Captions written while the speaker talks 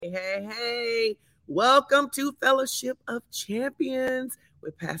Hey. Welcome to Fellowship of Champions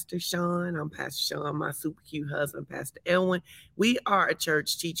with Pastor Sean. I'm Pastor Sean, my super cute husband, Pastor Elwin. We are a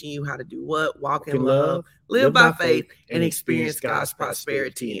church teaching you how to do what? Walk in love, live by faith, and experience God's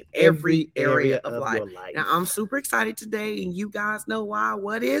prosperity in every area of life. Now, I'm super excited today, and you guys know why.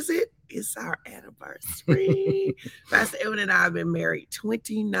 What is it? It's our anniversary. Pastor Elwin and I have been married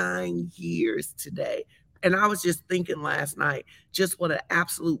 29 years today. And I was just thinking last night, just what an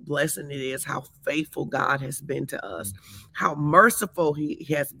absolute blessing it is, how faithful God has been to us, how merciful he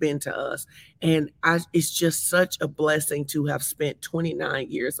has been to us. And it's just such a blessing to have spent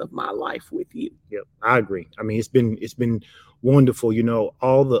 29 years of my life with you. Yep, I agree. I mean, it's been wonderful,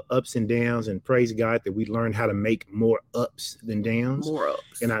 all the ups and downs, and praise God that we learned how to make more ups than downs. More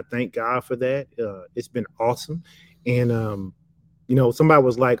ups. And I thank God for that. It's been awesome. And, somebody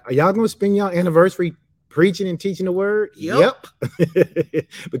was like, are y'all going to spend your anniversary preaching and teaching the word? Yep.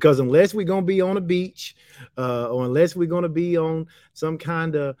 Because unless we're going to be on a beach or unless we're going to be on some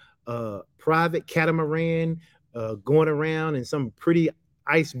kind of private catamaran going around in some pretty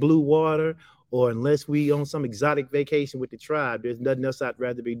ice blue water, or unless we on some exotic vacation with the tribe, there's nothing else I'd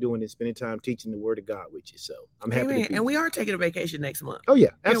rather be doing than spending time teaching the word of God with you. So I'm happy to be and we are taking a vacation next month. Oh,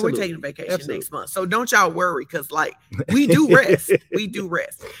 yeah, absolutely. Yeah, we're taking a vacation next month. So don't y'all worry, because we do rest. We do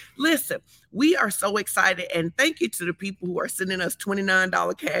rest. Listen, we are so excited, and thank you to the people who are sending us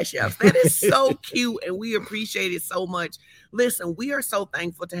 $29 cash apps. That is so cute, and we appreciate it so much. Listen, we are so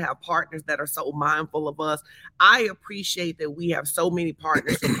thankful to have partners that are so mindful of us. I appreciate that we have so many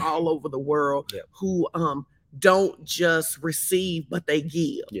partners from all over the world who don't just receive, but they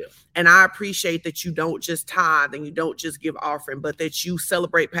give. Yeah. And I appreciate that you don't just tithe and you don't just give offering, but that you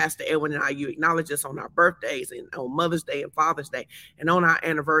celebrate Pastor Elwin and I. You acknowledge us on our birthdays and on Mother's Day and Father's Day and on our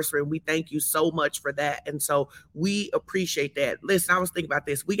anniversary. And we thank you so much for that. And so we appreciate that. Listen, I was thinking about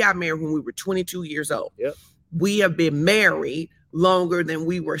this. We got married when we were 22 years old. Yep. We have been married longer than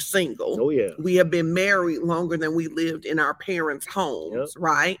we were single. Oh, yeah. We have been married longer than we lived in our parents' homes,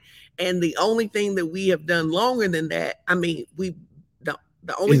 right? And the only thing that we have done longer than that, the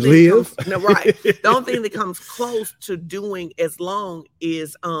only thing the only thing that comes close to doing as long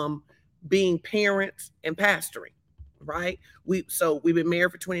is being parents and pastoring, right? We've been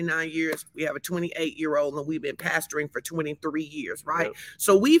married for 29 years. We have a 28-year-old, and we've been pastoring for 23 years, right? Yep.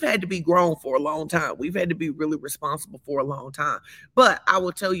 So we've had to be grown for a long time. We've had to be really responsible for a long time. But I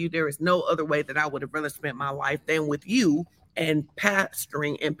will tell you, there is no other way that I would have rather spent my life than with you and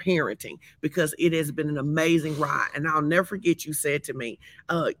pastoring and parenting, because it has been an amazing ride. And I'll never forget, you said to me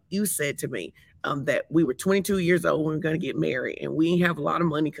that we were 22 years old when we were going to get married, and we didn't have a lot of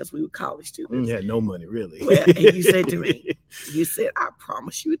money because we were college students. We had no money, really. Well, and you said to me, I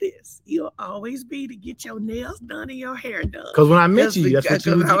promise you this, you'll always be to get your nails done and your hair done. Because when I met you, that's what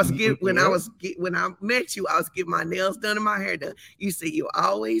you when I met you, I was getting my nails done and my hair done. You said you'll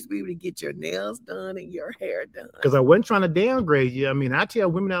always be able to get your nails done and your hair done. Because I wasn't trying to downgrade you. I mean, I tell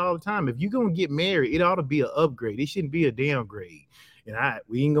women all the time, if you're going to get married, it ought to be an upgrade. It shouldn't be a downgrade. And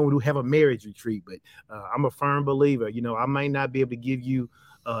we ain't going to have a marriage retreat, but I'm a firm believer. I might not be able to give you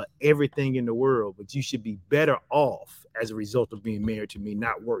everything in the world, but you should be better off as a result of being married to me,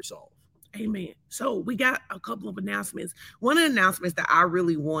 not worse off. Amen. So we got a couple of announcements. One of the announcements that I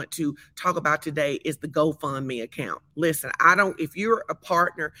really want to talk about today is the GoFundMe account. Listen, if you're a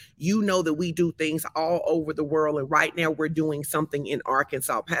partner, you know that we do things all over the world. And right now we're doing something in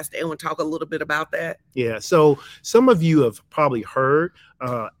Arkansas. Pastor Elwin, talk a little bit about that. Yeah. So some of you have probably heard,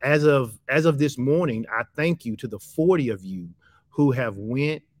 as of this morning, I thank you to the 40 of you who have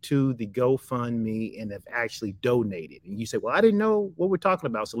went to the GoFundMe and have actually donated. And you say, well, I didn't know what we're talking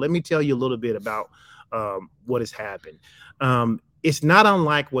about. So let me tell you a little bit about what has happened. It's not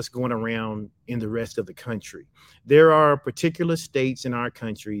unlike what's going around in the rest of the country. There are particular states in our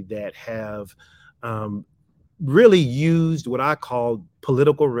country that have really used what I call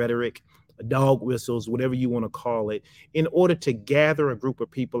political rhetoric, dog whistles, whatever you want to call it, in order to gather a group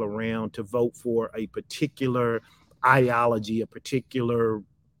of people around to vote for a particular ideology, a particular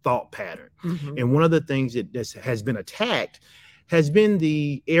thought pattern. Mm-hmm. And one of the things that has been attacked has been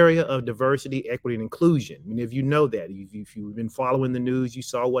the area of diversity, equity, and inclusion. I mean, if you know that, if you've been following the news, you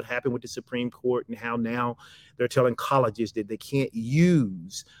saw what happened with the Supreme Court and how now they're telling colleges that they can't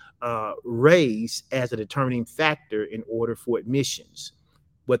use race as a determining factor in order for admissions.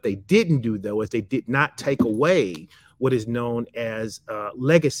 What they didn't do, though, is they did not take away what is known as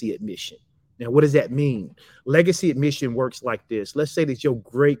legacy admission. Now, what does that mean? Legacy admission works like this. Let's say that your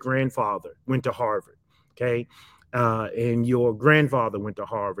great-grandfather went to Harvard, okay? And your grandfather went to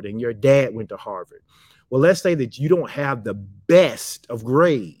Harvard and your dad went to Harvard. Well, let's say that you don't have the best of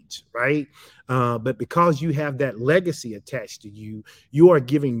grades, right? But because you have that legacy attached to you, you are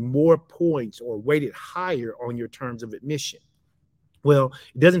giving more points or weighted higher on your terms of admission. Well,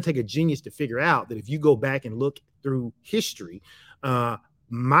 it doesn't take a genius to figure out that if you go back and look through history,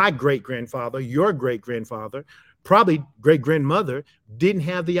 my great grandfather, your great grandfather, probably great grandmother didn't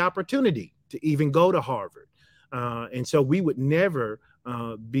have the opportunity to even go to Harvard. And so we would never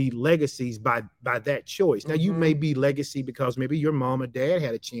be legacies by that choice. Now you may be legacy because maybe your mom or dad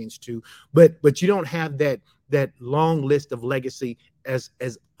had a chance to, but you don't have that long list of legacy as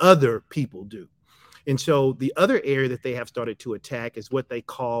other people do. And so the other area that they have started to attack is what they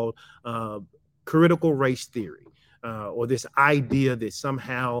call critical race theory, or this idea that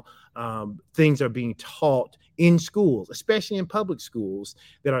somehow things are being taught in schools, especially in public schools,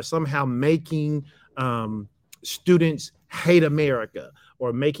 that are somehow making students hate America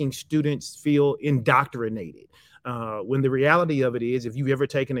or making students feel indoctrinated. When the reality of it is, if you've ever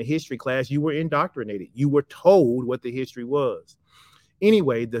taken a history class, you were indoctrinated. You were told what the history was.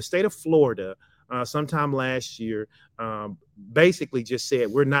 Anyway, the state of Florida, sometime last year, basically just said,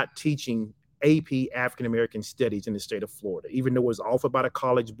 we're not teaching AP African American Studies in the state of Florida, even though it was offered by the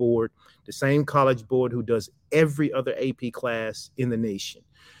College Board, the same College Board who does every other AP class in the nation.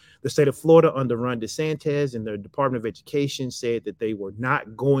 The state of Florida under Ron DeSantis and the Department of Education said that they were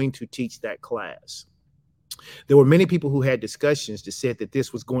not going to teach that class. There were many people who had discussions that said that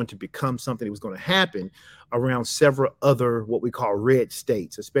this was going to become something that was going to happen around several other what we call red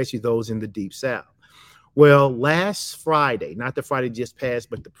states, especially those in the Deep South. Well, last Friday, not the Friday just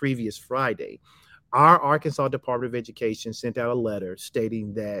passed, but the previous Friday, our Arkansas Department of Education sent out a letter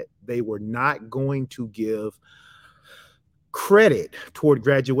stating that they were not going to give credit toward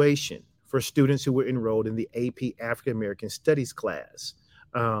graduation for students who were enrolled in the AP African American Studies class.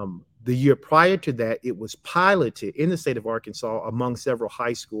 The year prior to that, it was piloted in the state of Arkansas among several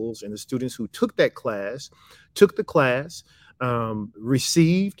high schools, and the students who took the class,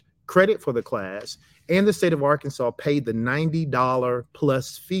 received credit for the class, and the state of Arkansas paid the $90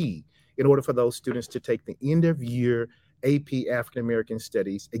 plus fee in order for those students to take the end of year AP African American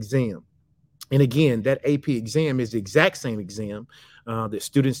Studies exam. And again, that AP exam is the exact same exam that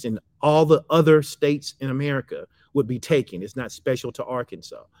students in all the other states in America would be taking. It's not special to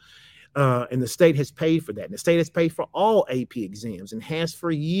Arkansas. And the state has paid for that. And the state has paid for all AP exams and has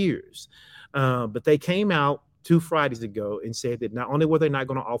for years. But they came out 2 Fridays ago and said that not only were they not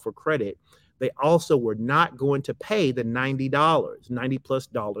going to offer credit, they also were not going to pay the $90 plus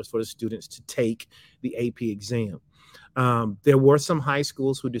for the students to take the AP exam. There were some high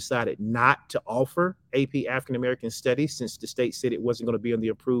schools who decided not to offer AP African American Studies since the state said it wasn't going to be on the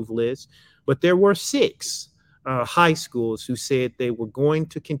approved list. But there were 6 high schools who said they were going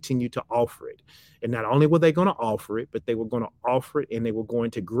to continue to offer it. And not only were they going to offer it, but they were going to offer it and they were going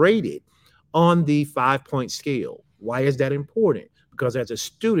to grade it on the 5-point scale. Why is that important? Because as a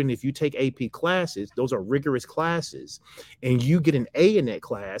student, if you take AP classes, those are rigorous classes, and you get an A in that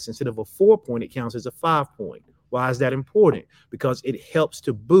class, instead of a 4-point, it counts as a 5-point. Why is that important? Because it helps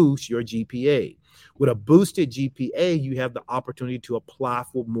to boost your GPA. With a boosted GPA, you have the opportunity to apply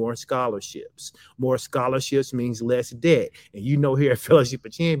for more scholarships. More scholarships means less debt. And you know, here at Fellowship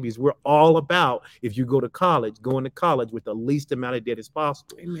of Champions, we're all about, if you go to college, going to college with the least amount of debt as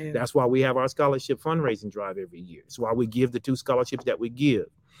possible. Amen. That's why we have our scholarship fundraising drive every year. It's why we give the 2 scholarships that we give.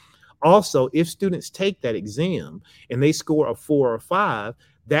 Also, if students take that exam and they score a 4 or 5,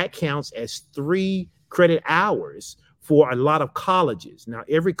 that counts as 3 credit hours for a lot of colleges. Now,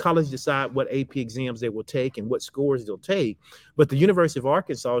 every college decide what AP exams they will take and what scores they'll take. But the University of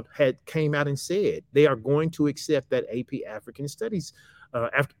Arkansas came out and said they are going to accept that AP African Studies,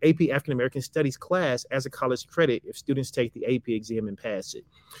 AP African American Studies class as a college credit if students take the AP exam and pass it.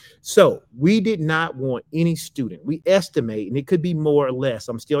 So we did not want any student. We estimate, and it could be more or less.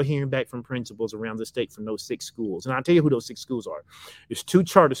 I'm still hearing back from principals around the state from those 6 schools. And I'll tell you who those 6 schools are. There's 2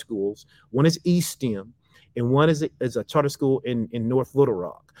 charter schools. One is East STEM, and one is a charter school in North Little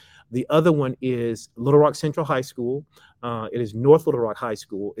Rock. The other one is Little Rock Central High School. It is North Little Rock High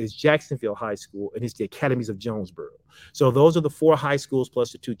School. It's Jacksonville High School, and it's the Academies of Jonesboro. So those are the 4 high schools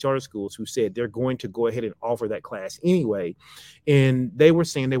plus the 2 charter schools who said they're going to go ahead and offer that class anyway. And they were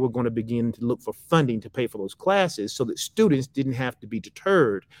saying they were going to begin to look for funding to pay for those classes so that students didn't have to be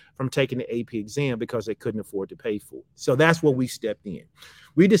deterred from taking the AP exam because they couldn't afford to pay for it. So that's where we stepped in.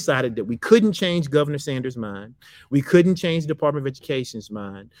 We decided that we couldn't change Governor Sanders' mind. We couldn't change the Department of Education's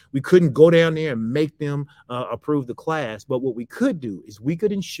mind. We We couldn't go down there and make them approve the class. But what we could do is we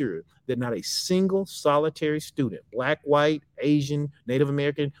could ensure that not a single solitary student, Black, white, Asian, Native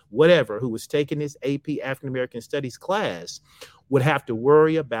American, whatever, who was taking this AP African American Studies class would have to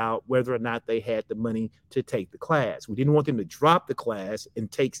worry about whether or not they had the money to take the class. We didn't want them to drop the class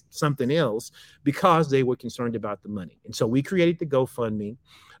and take something else because they were concerned about the money. And so we created the GoFundMe.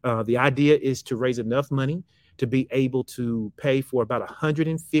 The idea is to raise enough money to be able to pay for about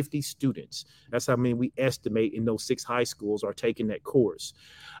 150 students. That's how many we estimate in those 6 high schools are taking that course.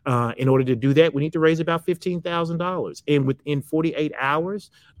 In order to do that, we need to raise about $15,000. And within 48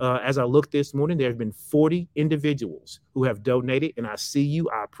 hours, as I looked this morning, there have been 40 individuals who have donated. And I see you.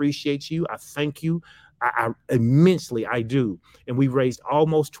 I appreciate you. I thank you. I immensely, I do. And we raised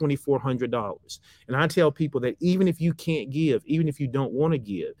almost $2,400. And I tell people that even if you can't give, even if you don't want to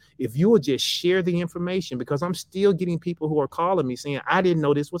give, if you will just share the information, because I'm still getting people who are calling me saying, I didn't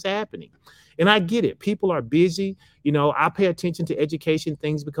know this was happening. And I get it. People are busy. You know, I pay attention to education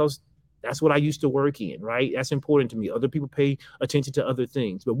things because that's what I used to work in, right? That's important to me. Other people pay attention to other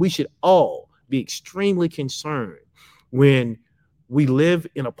things, but we should all be extremely concerned when we live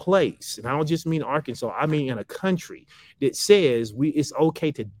in a place, and I don't just mean Arkansas, I mean in a country that says it's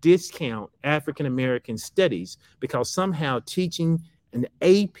okay to discount African American studies because somehow teaching an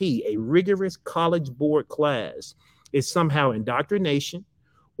AP, a rigorous college board class, is somehow indoctrination,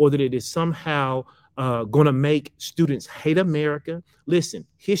 or that it is somehow going to make students hate America. Listen,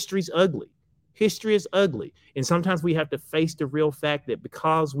 history's ugly. History is ugly. And sometimes we have to face the real fact that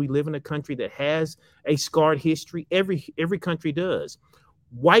because we live in a country that has a scarred history, every country does,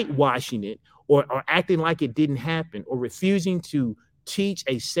 whitewashing it or acting like it didn't happen or refusing to teach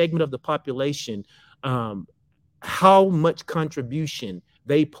a segment of the population how much contribution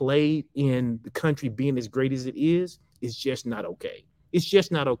they played in the country being as great as it is just not okay. It's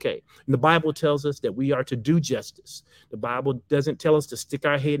just not okay. And the Bible tells us that we are to do justice. The Bible doesn't tell us to stick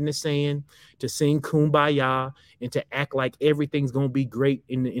our head in the sand, to sing kumbaya, and to act like everything's going to be great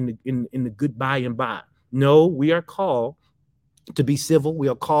in the good by and by. No, we are called to be civil. We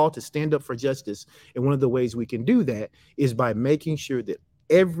are called to stand up for justice. And one of the ways we can do that is by making sure that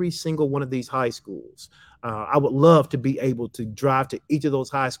every single one of these high schools, I would love to be able to drive to each of those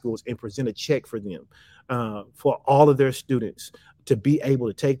high schools and present a check for them, for all of their students, to be able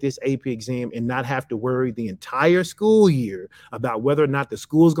to take this AP exam and not have to worry the entire school year about whether or not the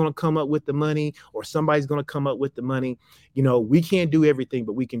school is going to come up with the money or somebody's going to come up with the money. You know, we can't do everything,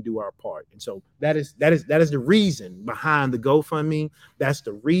 but we can do our part. And so that is the reason behind the GoFundMe. That's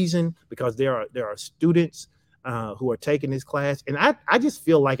the reason, because there are students who are taking this class. And I just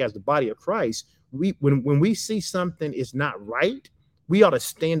feel like, as the body of Christ, when we see something is not right, we ought to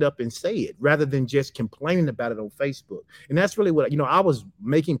stand up and say it rather than just complaining about it on Facebook. And that's really what, I was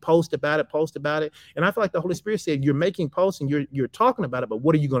making posts about it. And I feel like the Holy Spirit said, you're making posts and you're talking about it, but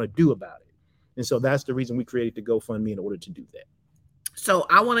what are you going to do about it? And so that's the reason we created the GoFundMe, in order to do that. So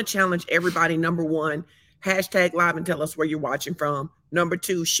I want to challenge everybody. Number 1, hashtag live and tell us where you're watching from. Number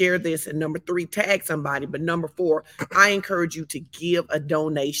 2, share this. And number 3, tag somebody. But number 4, I encourage you to give a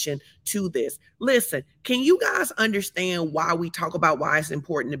donation to this. Listen, can you guys understand why we talk about why it's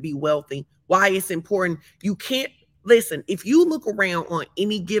important to be wealthy? Why it's important? You can't, listen, if you look around on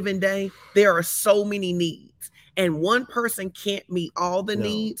any given day, there are so many needs. And one person can't meet all the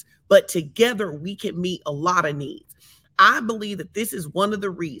needs, but together we can meet a lot of needs. I believe that this is one of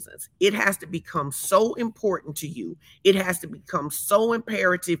the reasons it has to become so important to you. It has to become so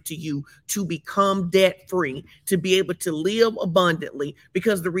imperative to you to become debt free, to be able to live abundantly,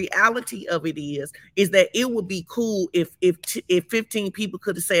 because the reality of it is that it would be cool if 15 people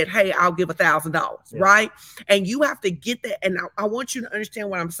could have said, hey, I'll give $1,000, right? And you have to get that. And I want you to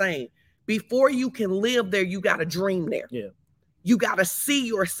understand what I'm saying. Before you can live there, you got to dream there. Yeah. You got to see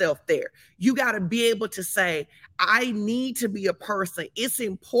yourself there. You got to be able to say, I need to be a person. It's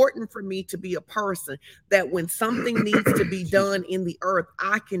important for me to be a person that when something needs to be done in the earth,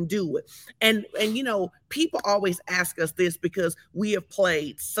 I can do it. And people always ask us this because we have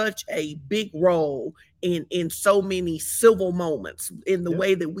played such a big role in so many civil moments, in the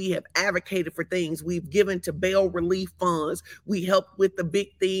way that we have advocated for things. We've given to bail relief funds. We helped with the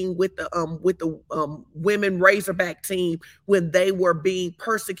big thing with the women Razorback team when they were being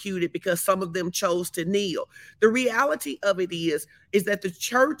persecuted because some of them chose to kneel. The reality of it is that the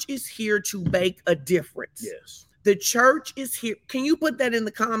church is here to make a difference. Yes. The church is here. Can you put that in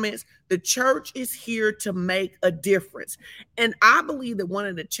the comments? The church is here to make a difference. And I believe that one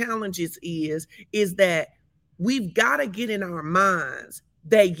of the challenges is that we've got to get in our minds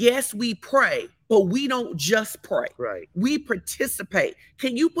that, yes, we pray, but we don't just pray. Right. We participate.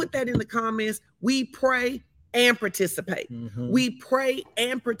 Can you put that in the comments? We pray and participate. We pray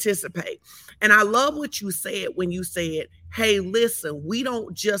and participate. And I love what you said when you said, hey, listen, we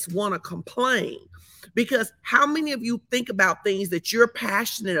don't just want to complain. Because how many of you think about things that you're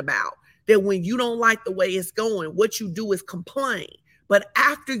passionate about, that when you don't like the way it's going, what you do is complain. But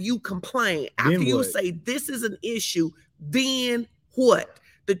after you complain, after you say this is an issue, then what?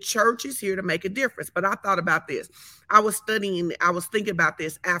 The church is here to make a difference. But I thought about this. I was thinking about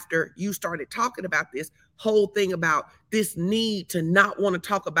this after you started talking about this whole thing about this need to not want to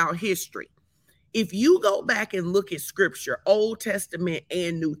talk about history. If you go back and look at scripture, Old Testament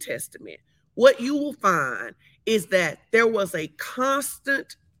and New Testament, what you will find is that there was a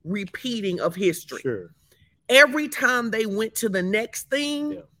constant repeating of history. Sure. Every time they went to the next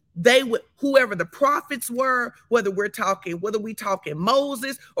thing, they would, whoever the prophets were, whether we talking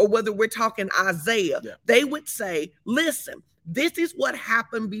Moses or whether we're talking Isaiah, they would say, listen, this is what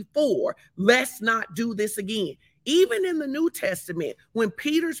happened before. Let's not do this again. Even in the New Testament, when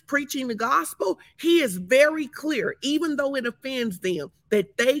Peter's preaching the gospel, he is very clear, even though it offends them, that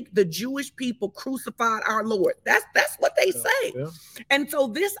the Jewish people crucified our Lord. That's what they say. Yeah. And so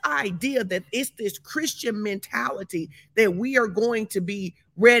this idea that it's this Christian mentality that we are going to be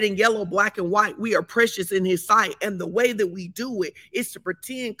red and yellow, black and white, we are precious in his sight, and the way that we do it is to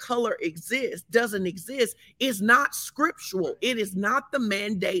pretend color doesn't exist, is not scriptural. It is not the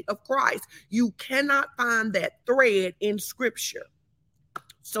mandate of Christ. You cannot find that thread in scripture.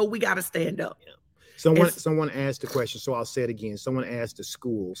 So we got to stand up. Yeah. Someone asked a question, so I'll say it again. Someone asked the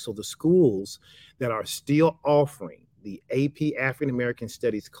schools. So the schools that are still offering the AP African American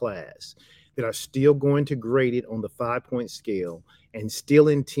Studies class, that are still going to grade it on the 5-point scale and still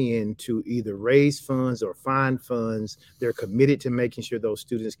intend to either raise funds or find funds, they're committed to making sure those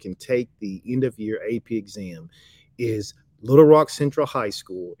students can take the end of year AP exam, is Little Rock Central High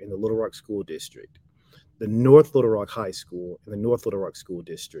School in the Little Rock School District, the North Little Rock High School in the North Little Rock School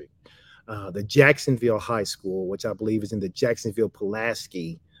District, the Jacksonville High School, which I believe is in the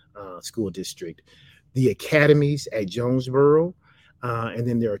Jacksonville-Pulaski School District, the academies at Jonesboro, and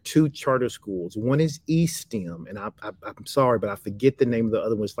then there are 2 charter schools. One is ESTEM, and I'm sorry, but I forget the name of the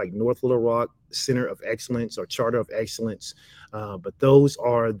other one. It's like North Little Rock Center of Excellence or Charter of Excellence. But those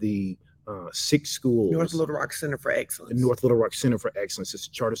are the 6 schools. North Little Rock Center for Excellence. The North Little Rock Center for Excellence. It's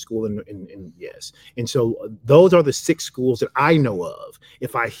a charter school, and yes. And so those are the 6 schools that I know of.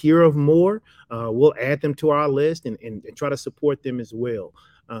 If I hear of more, we'll add them to our list and try to support them as well.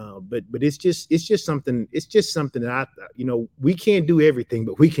 But it's just something that we can't do everything,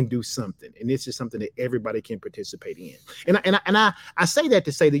 but we can do something, and this is something that everybody can participate in. And I say that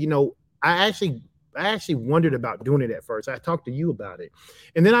to say that I actually wondered about doing it at first. I talked to you about it,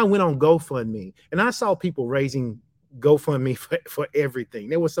 and then I went on GoFundMe, and I saw people raising GoFundMe for everything.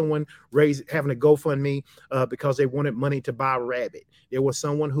 There was someone having a GoFundMe because they wanted money to buy a rabbit. There was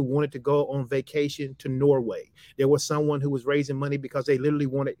someone who wanted to go on vacation to Norway. There was someone who was raising money because they literally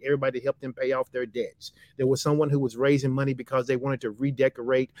wanted everybody to help them pay off their debts. There was someone who was raising money because they wanted to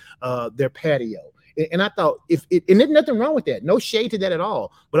redecorate their patio. And I thought, and there's nothing wrong with that. No shade to that at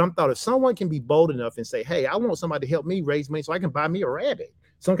all. But I thought if someone can be bold enough and say, hey, I want somebody to help me raise money so I can buy me a rabbit,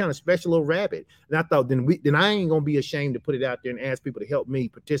 some kind of special little rabbit. And I thought, then I ain't going to be ashamed to put it out there and ask people to help me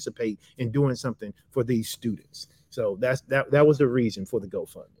participate in doing something for these students. So that was the reason for the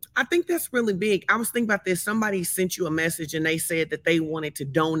GoFundMe. I think that's really big. I was thinking about this. Somebody sent you a message and they said that they wanted to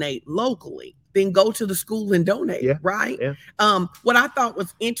donate locally. Then go to the school and donate, right? Yeah. What I thought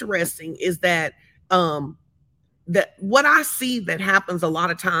was interesting is that that what I see that happens a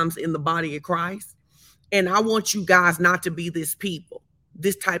lot of times in the body of Christ, and I want you guys not to be this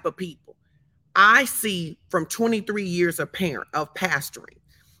type of people. I see from 23 years of pastoring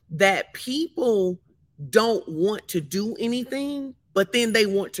that people don't want to do anything, but then they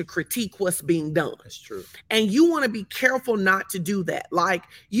want to critique what's being done. That's true. And you want to be careful not to do that. Like,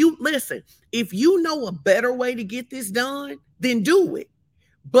 you listen, if you know a better way to get this done, then do it.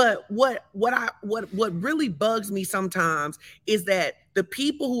 But what really bugs me sometimes is that the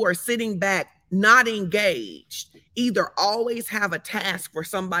people who are sitting back not engaged either always have a task for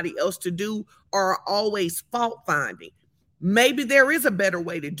somebody else to do or are always fault finding. Maybe there is a better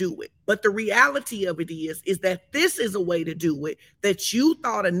way to do it, But the reality of it is that this is a way to do it, that you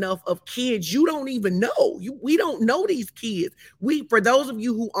thought enough of kids you don't even know. We don't know these kids. For those of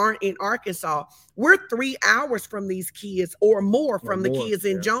you who aren't in Arkansas, we're 3 hours from these kids or more from the kids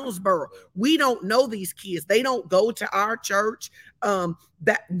in Jonesboro. We don't know these kids. They don't go to our church.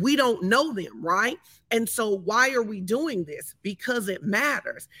 That we don't know them, right? And so why are we doing this? Because it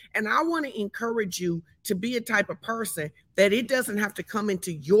matters. And I want to encourage you to be a type of person that it doesn't have to come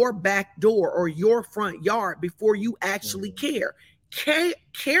into your back door or your front yard before you actually care.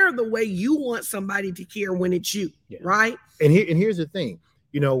 Care the way you want somebody to care when it's you, right? And here's the thing,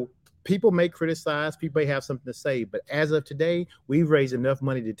 people may criticize, people may have something to say, but as of today, we've raised enough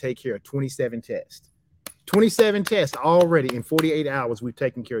money to take care of 27 tests. 27 tests already in 48 hours. We've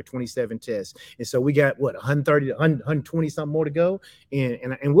taken care of 27 tests. And so we got 130 120 something more to go.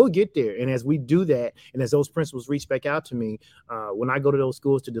 And we'll get there. And as we do that, and as those principals reach back out to me, when I go to those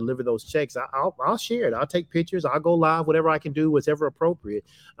schools to deliver those checks, I'll share it. I'll take pictures. I'll go live, whatever I can do, whatever appropriate.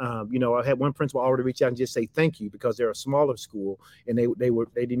 I had one principal already reach out and just say thank you, because they're a smaller school and they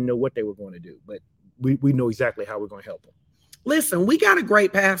didn't know what they were going to do. But we know exactly how we're going to help them. Listen, we got a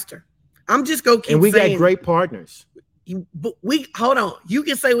great pastor. I'm just going to keep saying. And we got great partners. Hold on. You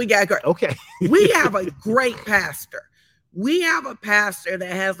can say we got great. Okay. We have a great pastor. We have a pastor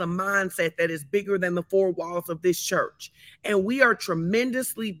that has a mindset that is bigger than the four walls of this church. And we are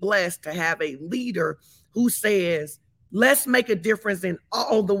tremendously blessed to have a leader who says, let's make a difference in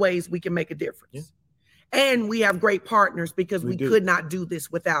all the ways we can make a difference. Yeah. And we have great partners, because we could not do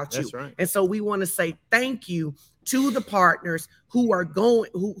this without you. Right. And so we want to say thank you to the partners who are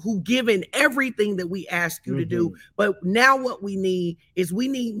who given everyththing that we ask you to do. But now what we need is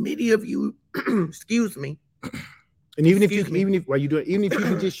many of you, excuse me. And even if you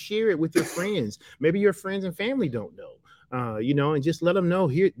can just share it with your friends, maybe your friends and family don't know, and just let them know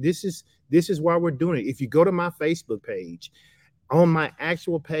here, this is why we're doing it. If you go to my Facebook page, on my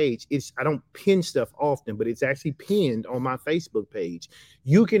actual page, I don't pin stuff often, but it's actually pinned on my Facebook page.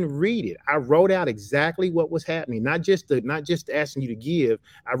 You can read it. I wrote out exactly what was happening, not just asking you to give.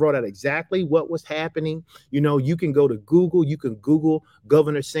 I wrote out exactly what was happening. You can go to Google. You can Google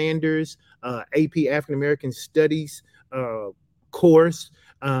Governor Sanders, AP African American Studies course.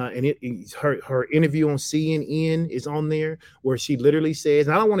 And her interview on CNN is on there, where she literally says,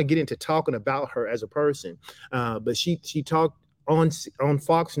 and I don't want to get into talking about her as a person, but she talked on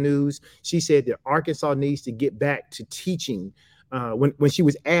Fox News. She said that Arkansas needs to get back to teaching. When she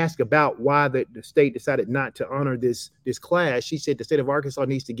was asked about why the state decided not to honor this class, she said the state of Arkansas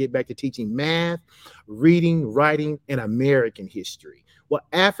needs to get back to teaching math, reading, writing, and American history. Well,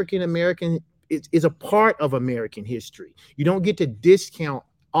 African American is a part of American history. You don't get to discount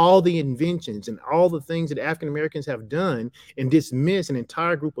all the inventions and all the things that African Americans have done and dismiss an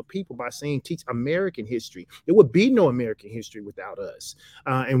entire group of people by saying teach American history. There would be no American history without us.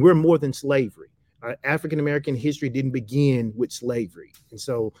 And we're more than slavery. African American history didn't begin with slavery. And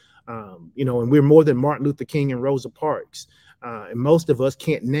so, and we're more than Martin Luther King and Rosa Parks. And most of us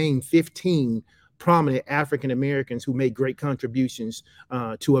can't name 15 prominent African Americans who made great contributions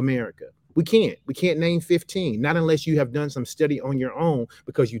to America. We can't name 15, not unless you have done some study on your own,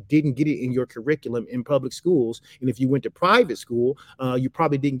 because you didn't get it in your curriculum in public schools. And if you went to private school, you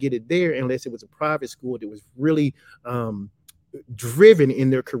probably didn't get it there, unless it was a private school that was really driven in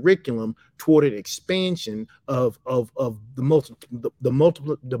their curriculum toward an expansion of the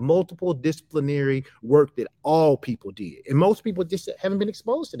multiple disciplinary work that all people did. And most people just haven't been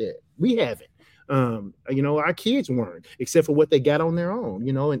exposed to that. We haven't. Our kids weren't, except for what they got on their own,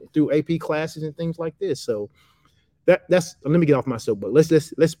 and through AP classes and things like this. So that's let me get off my soapbox.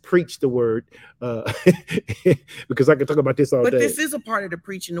 Let's preach the word, because I can talk about this all day. But this is a part of the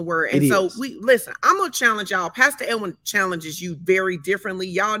preaching the word. And so listen, I'm going to challenge y'all. Pastor Elwin challenges you very differently.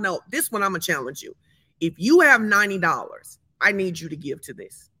 Y'all know this one. I'm going to challenge you. If you have $90, I need you to give to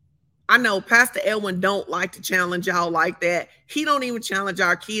this. I know Pastor Elwin don't like to challenge y'all like that. He don't even challenge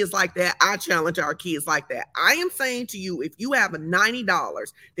our kids like that. I challenge our kids like that. I am saying to you, if you have a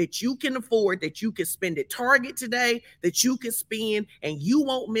 $90 that you can afford, that you can spend at Target today, that you can spend and you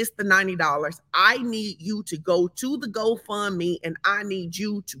won't miss the $90, I need you to go to the GoFundMe and I need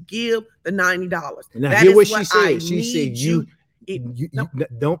you to give the $90. Now, that hear what she said. She said you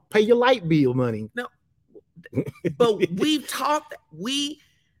don't pay your light bill money. No, but we've taught that.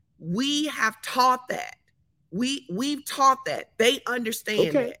 We have taught that. We've taught that. They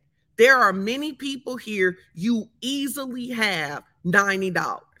understand that. There are many people here, you easily have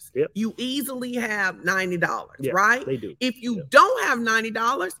 $90. Yep. You easily have $90, right? They do. If you don't have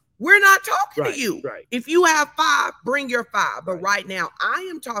 $90, we're not talking Right, to you. right. If you have 5, bring your 5. But Right. right now, I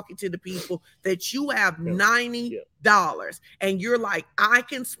am talking to the people that you have Yeah. $90 and you're like, I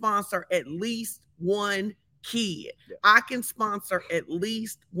can sponsor at least one kid. Yeah. I can sponsor at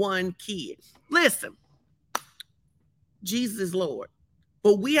least one kid. Listen, Jesus is Lord.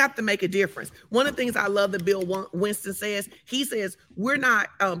 But we have to make a difference. One of the things I love that Bill Winston says, he says, we're not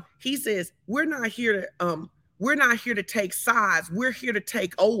here to take sides. We're here to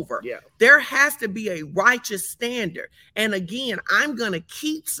take over. Yeah. There has to be a righteous standard. And again, I'm going to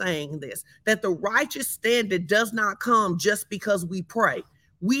keep saying this, that the righteous standard does not come just because we pray.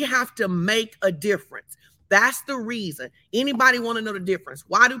 We have to make a difference. That's the reason. Anybody want to know the difference?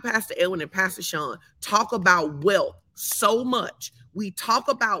 Why do Pastor Edwin and Pastor Sean talk about wealth so much? We talk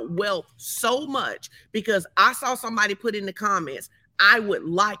about wealth so much because I saw somebody put in the comments, I would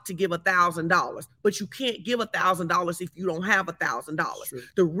like to give $1,000, but you can't give $1,000 if you don't have $1,000.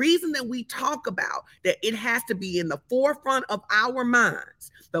 The reason that we talk about that, it has to be in the forefront of our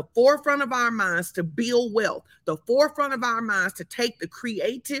minds, the forefront of our minds to build wealth, the forefront of our minds to take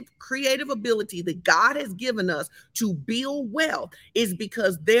the creative ability that God has given us to build wealth, is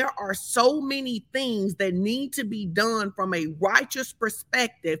because there are so many things that need to be done from a righteous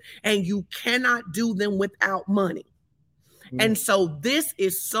perspective, and you cannot do them without money. And so this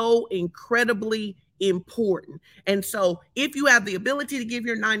is so incredibly important. And so if you have the ability to give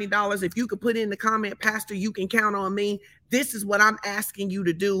your $90, if you could put in the comment, Pastor, you can count on me. This is what I'm asking you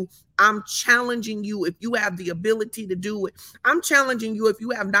to do. I'm challenging you if you have the ability to do it. I'm challenging you if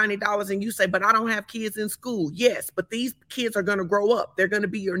you have $90 and you say, but I don't have kids in school. Yes, but these kids are going to grow up. They're going to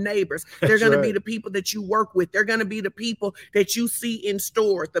be your neighbors. They're going to be the people that you work with. They're going to be the people that you see in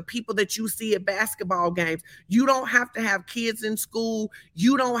stores, the people that you see at basketball games. You don't have to have kids in school.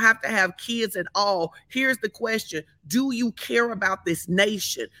 You don't have to have kids at all. Here's the question. Do you care about this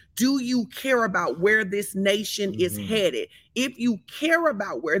nation? Do you care about where this nation is headed? If you care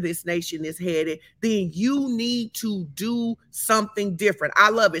about where this nation is headed, then you need to do something different.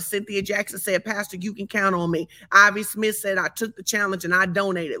 I love it. Cynthia Jackson said, Pastor, you can count on me. Ivy Smith said, I took the challenge and I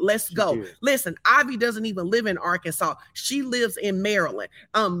donated. Let's go. Listen, Ivy doesn't even live in Arkansas. She lives in Maryland.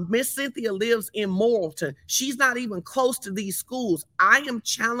 Miss Cynthia lives in Morrilton. She's not even close to these schools. I am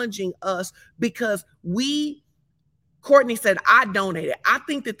challenging us because Courtney said, I donated. I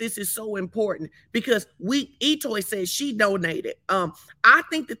think that this is so important because Etoy says she donated. I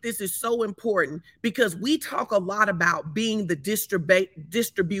think that this is so important because we talk a lot about being the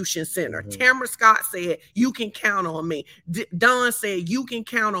distribution center. Tamara Scott said, you can count on me. Don said, you can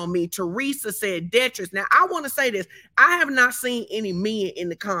count on me. Teresa said, Detrus. Now, I want to say this. I have not seen any men in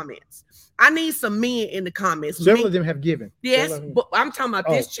the comments. I need some men in the comments. Several of them have given. Yes, but I'm talking about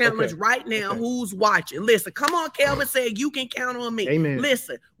this challenge right now. Who's watching? Listen, come on, Kelvin said you can count on me. Amen.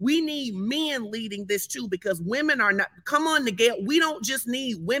 Listen, we need men leading this too because women are not. Come on, Miguel. We don't just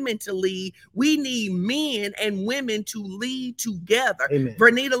need women to lead. We need men and women to lead together. Amen.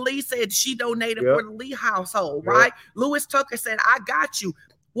 Vernita Lee said she donated for the Lee household, right? Lewis Tucker said, I got you.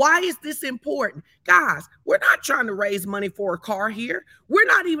 Why is this important? Guys, we're not trying to raise money for a car here. We're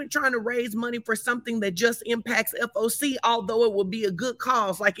not even trying to raise money for something that just impacts FOC, although it would be a good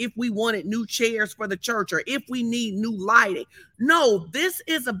cause, like if we wanted new chairs for the church or if we need new lighting. No, this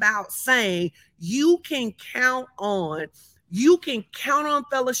is about saying you can count on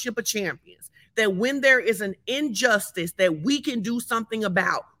Fellowship of Champions, that when there is an injustice that we can do something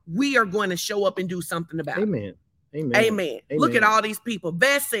about, we are going to show up and do something about it. Amen. Amen. Amen. Look at all these people.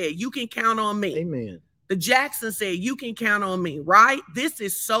 Beth said, you can count on me. Amen. The Jackson said, you can count on me, right? This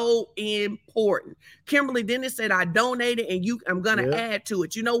is so important. Kimberly Dennis said, I donated and I'm going to add to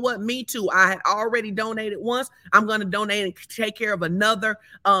it. You know what? Me too. I had already donated once. I'm going to donate and take care of another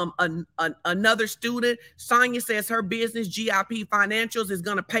student. Sonia says her business, GIP Financials, is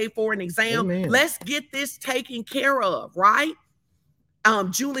going to pay for an exam. Amen. Let's get this taken care of, right?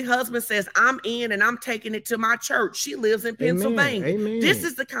 Julie Husband says, I'm in and I'm taking it to my church. She lives in Pennsylvania. Amen. This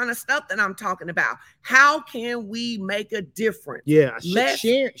is the kind of stuff that I'm talking about. How can we make a difference? Yeah,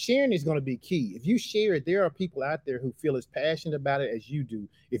 sharing is going to be key. If you share it, there are people out there who feel as passionate about it as you do,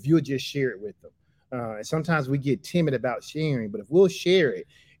 if you'll just share it with them. And sometimes we get timid about sharing, but if we'll share it,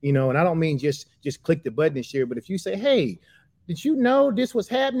 and I don't mean just click the button and share, but if you say, hey, did you know this was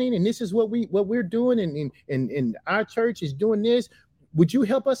happening and this is what we're doing and our church is doing this? would you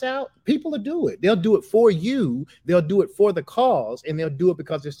help us out? People will do it. They'll do it for you. They'll do it for the cause, and they'll do it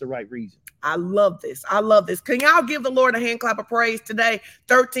because it's the right reason. I love this. I love this. Can y'all give the Lord a hand clap of praise today?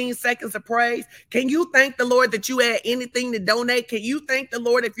 13 seconds of praise. Can you thank the Lord that you had anything to donate? Can you thank the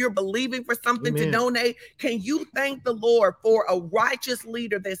Lord if you're believing for something to donate? Can you thank the Lord for a righteous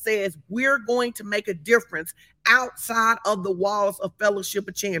leader that says we're going to make a difference outside of the walls of Fellowship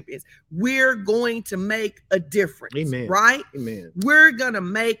of Champions? We're going to make a difference. Amen. Right? Amen. We're going to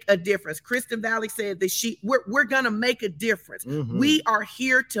make a difference. Kristen Valley said that we're going to make a difference. We are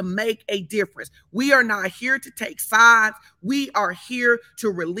here to make a difference. We are not here to take sides. We are here to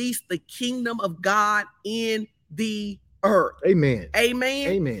release the kingdom of God in the earth. Amen. Amen.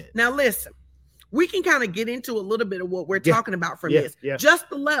 Amen. Now listen. We can kind of get into a little bit of what we're talking about from this. Just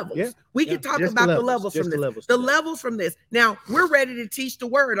the levels. We can talk about the levels from this. The levels from this. Now, we're ready to teach the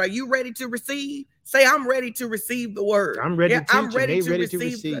word. Are you ready to receive? Say, I'm ready to receive the word. I'm ready to teach. I'm ready to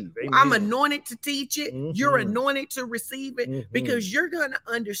receive. I'm anointed to teach it. You're anointed to receive it because you're going to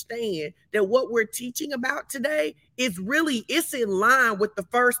understand that what we're teaching about today is really, it's in line with the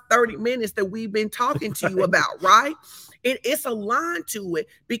first 30 minutes that we've been talking to you about, right? It's aligned to it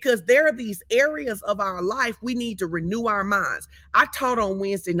because there are these areas of our life we need to renew our minds. I taught on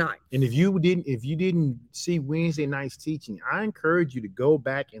Wednesday night. And if you didn't see Wednesday night's teaching, I encourage you to go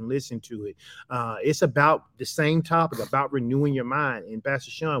back and listen to it. It's about the same topic, about renewing your mind. And Pastor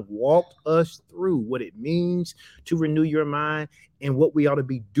Sean walked us through what it means to renew your mind and what we ought to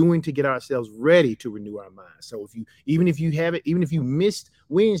be doing to get ourselves ready to renew our minds. So even if you missed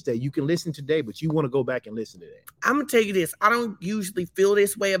Wednesday, you can listen today, but you want to go back and listen to that. I'm going to tell you this. I don't usually feel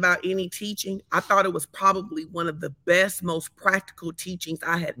this way about any teaching. I thought it was probably one of the best, most practical teachings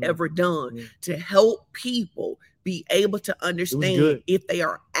I had ever done to help people be able to understand if they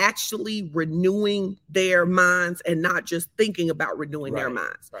are actually renewing their minds and not just thinking about renewing their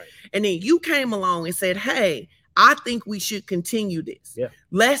minds. Right. And then you came along and said, hey, I think we should continue this. Yeah.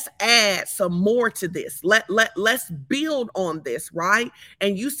 Let's add some more to this. Let's build on this, right?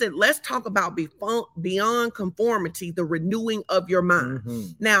 And you said, let's talk about beyond conformity, the renewing of your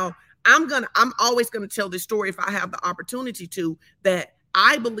mind. Now, I'm always going to tell this story if I have the opportunity to, that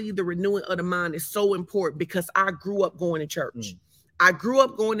I believe the renewing of the mind is so important because I grew up going to church. I grew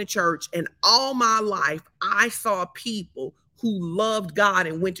up going to church, and all my life I saw people who loved God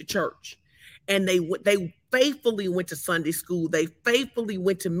and went to church. And they faithfully went to Sunday school. They faithfully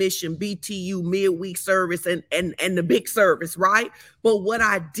went to mission, BTU, midweek service, and the big service, right? But what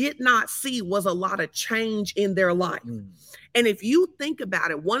I did not see was a lot of change in their life. And if you think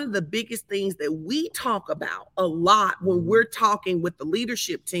about it, one of the biggest things that we talk about a lot when we're talking with the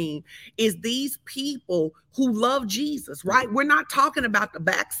leadership team is these people who love Jesus, right? We're not talking about the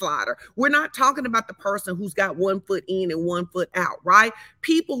backslider. We're not talking about the person who's got 1 foot in and 1 foot out, right?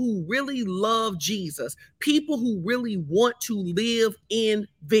 People who really love Jesus, people who really want to live in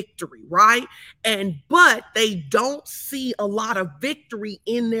victory, right? But they don't see a lot of victory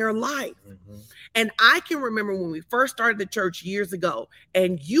in their life. And I can remember when we first started the church years ago,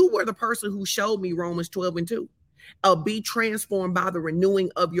 and you were the person who showed me Romans 12:2. Be transformed by the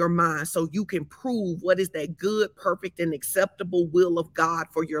renewing of your mind so you can prove what is that good, perfect, and acceptable will of God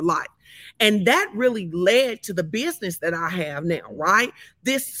for your life. And that really led to the business that I have now, right?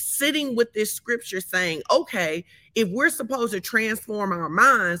 This sitting with this scripture saying, okay, if we're supposed to transform our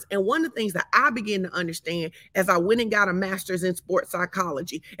minds, and one of the things that I began to understand as I went and got a master's in sports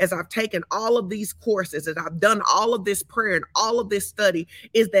psychology, as I've taken all of these courses, as I've done all of this prayer and all of this study,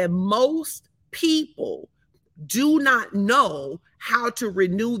 is that most people do not know how to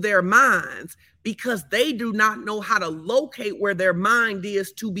renew their minds because they do not know how to locate where their mind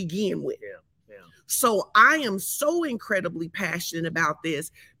is to begin with. So I am so incredibly passionate about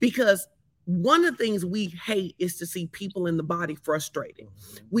this because one of the things we hate is to see people in the body frustrated.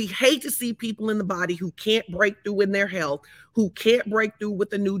 We hate to see people in the body who can't break through in their health, who can't break through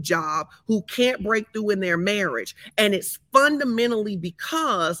with a new job, who can't break through in their marriage. And it's fundamentally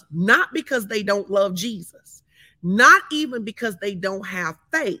not because they don't love Jesus, not even because they don't have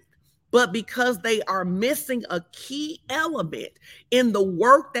faith, but because they are missing a key element in the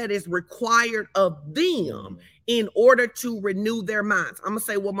work that is required of them in order to renew their minds. I'm going to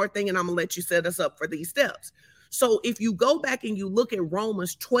say one more thing and I'm going to let you set us up for these steps. So if you go back and you look at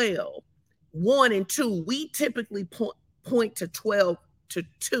Romans 12:1-2, we typically point to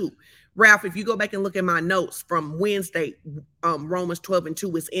 12:2. Ralph, if you go back and look at my notes from Wednesday, Romans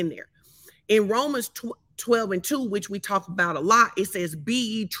 12:2 is in there. In Romans 12:2, which we talk about a lot, it says, be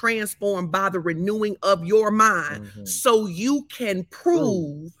ye transformed by the renewing of your mind so you can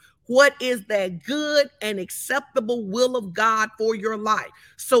prove What is that good and acceptable will of God for your life?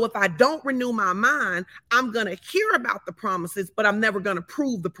 So if I don't renew my mind, I'm going to hear about the promises, but I'm never going to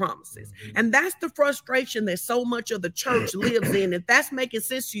prove the promises. And that's the frustration that so much of the church lives in. If that's making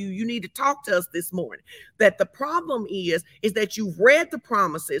sense to you, you need to talk to us this morning. That the problem is that you've read the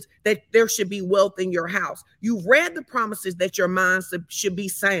promises that there should be wealth in your house. You've read the promises that your mind should be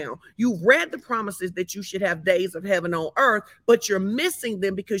sound. You've read the promises that you should have days of heaven on earth, but you're missing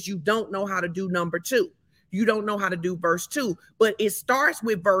them because you don't know how to do number 2. You don't know how to do verse 2, but it starts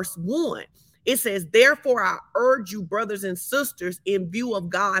with verse 1. It says, therefore, I urge you, brothers and sisters, in view of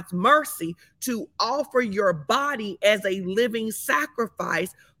God's mercy, to offer your body as a living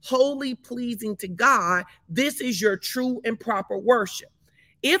sacrifice, wholly pleasing to God. This is your true and proper worship.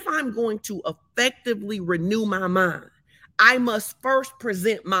 If I'm going to effectively renew my mind, I must first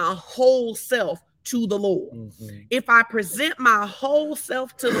present my whole self to the Lord. If I present my whole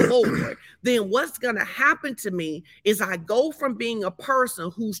self to the Lord, then what's going to happen to me is I go from being a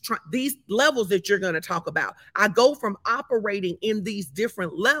person who's these levels that you're going to talk about. I go from operating in these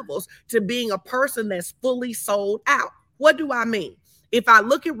different levels to being a person that's fully sold out. What do I mean? If I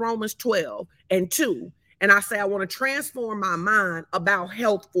look at Romans 12:2, and I say, I want to transform my mind about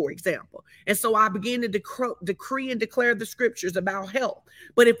health, for example. And so I begin to decree and declare the scriptures about health.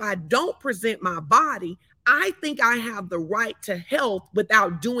 But if I don't present my body, I think I have the right to health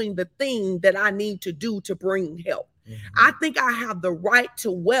without doing the thing that I need to do to bring health. I think I have the right to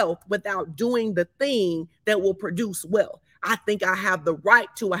wealth without doing the thing that will produce wealth. I think I have the right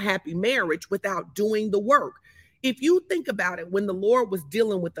to a happy marriage without doing the work. If you think about it, when the Lord was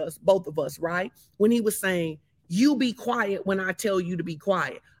dealing with us, both of us, right? When he was saying, you be quiet when I tell you to be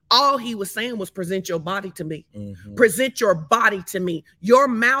quiet. All he was saying was present your body to me. Present your body to me. Your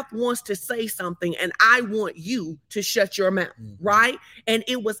mouth wants to say something and I want you to shut your mouth, right? And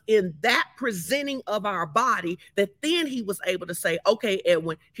it was in that presenting of our body that then he was able to say, okay,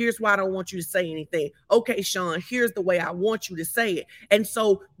 Edwin, here's why I don't want you to say anything. Okay, Sean, here's the way I want you to say it. And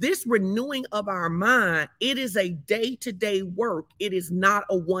so this renewing of our mind, it is a day-to-day work. It is not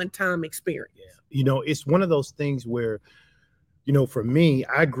a one-time experience. Yeah. You know, it's one of those things where, you know, for me,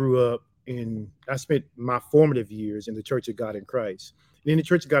 I spent my formative years in the Church of God in Christ. And in the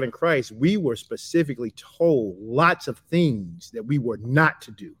Church of God in Christ, we were specifically told lots of things that we were not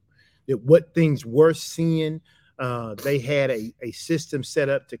to do, that what things were sin. They had a system set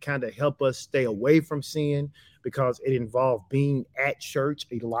up to kind of help us stay away from sin because it involved being at church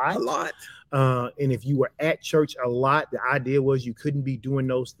a lot. And if you were at church a lot, the idea was you couldn't be doing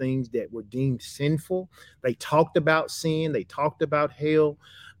those things that were deemed sinful. They talked about sin. They talked about hell.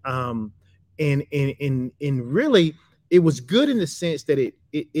 And really, it was good in the sense that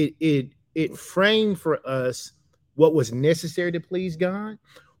it framed for us what was necessary to please God.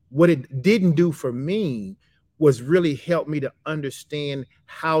 What it didn't do for me was really help me to understand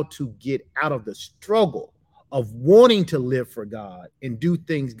how to get out of the struggle of wanting to live for God and do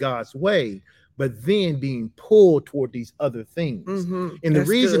things God's way, but then being pulled toward these other things. And the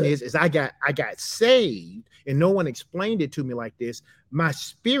reason is I got saved, and no one explained it to me like this. My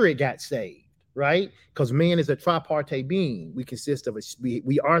spirit got saved, right? Because man is a tripartite being. We consist of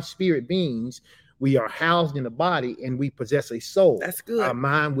we are spirit beings. We are housed in a body, and we possess a soul. That's good. Our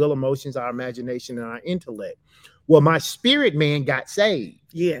mind, will, emotions, our imagination, and our intellect. Well, my spirit man got saved.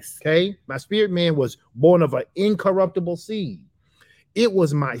 Yes. Okay. My spirit man was born of an incorruptible seed. It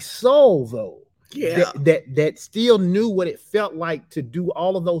was my soul, though, that still knew what it felt like to do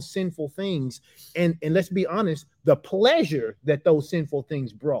all of those sinful things. And let's be honest, the pleasure that those sinful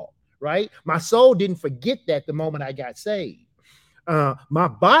things brought, right? My soul didn't forget that the moment I got saved. My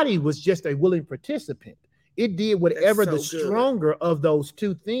body was just a willing participant. It did whatever the stronger of those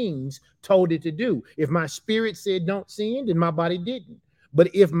two things told it to do. If my spirit said don't sin, then my body didn't.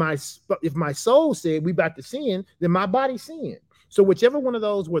 But if my soul said we about to sin, then my body sinned. So whichever one of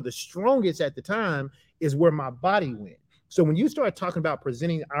those were the strongest at the time is where my body went. So when you start talking about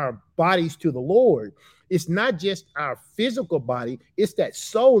presenting our bodies to the Lord, it's not just our physical body, it's that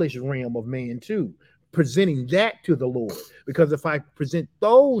soulish realm of man too. Presenting that to the Lord, because if I present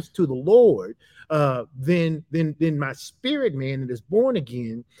those to the Lord, then my spirit man that is born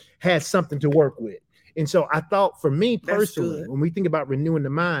again has something to work with. And so I thought, for me personally, when we think about renewing the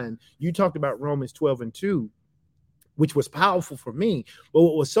mind, you talked about Romans 12:2, which was powerful for me. But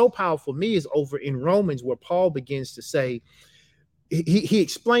what was so powerful for me is over in Romans, where Paul begins to say, he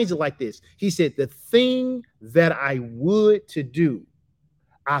explains it like this. He said, the thing that I would to do,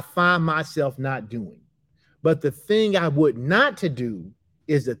 I find myself not doing. But the thing I would not to do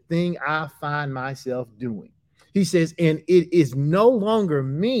is the thing I find myself doing. He says, and it is no longer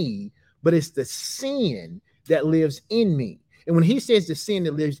me, but it's the sin that lives in me. And when he says the sin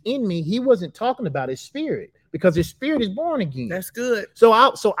that lives in me, he wasn't talking about his spirit, because his spirit is born again. That's good. So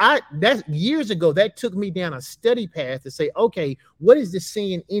that's years ago, that took me down a study path to say, okay, what is the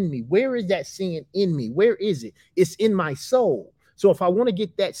sin in me? Where is that sin in me? Where is it? It's in my soul. So if I want to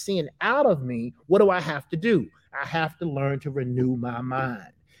get that sin out of me, what do I have to do? I have to learn to renew my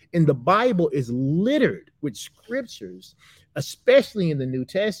mind. And the Bible is littered with scriptures, especially in the New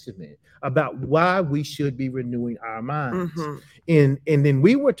Testament, about why we should be renewing our minds. And then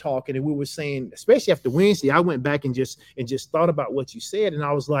we were talking and we were saying, especially after Wednesday, I went back and just thought about what you said. And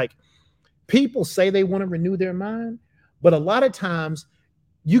I was like, people say they want to renew their mind, but a lot of times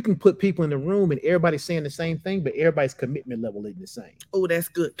you can put people in the room and everybody's saying the same thing, but everybody's commitment level isn't the same. Oh, that's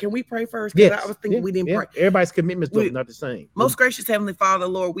good. Can we pray first? Yes. I was thinking we didn't pray. Everybody's commitment level not the same. Most gracious Heavenly Father,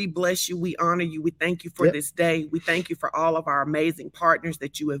 Lord, we bless you. We honor you. We thank you for this day. We thank you for all of our amazing partners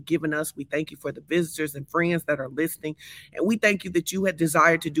that you have given us. We thank you for the visitors and friends that are listening. And we thank you that you had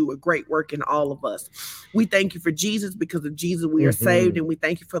desired to do a great work in all of us. We thank you for Jesus. Because of Jesus, we are saved. And we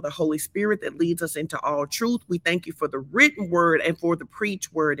thank you for the Holy Spirit that leads us into all truth. We thank you for the written word and for the preached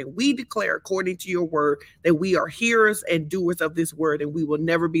word. And we declare, according to your word, that we are hearers and doers of this word, and we will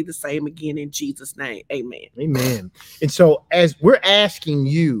never be the same again, in Jesus' name. Amen. Amen. And so as we're asking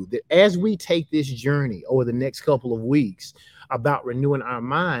you that as we take this journey over the next couple of weeks about renewing our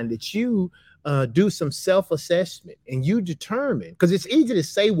mind, that you do some self-assessment and you determine, because it's easy to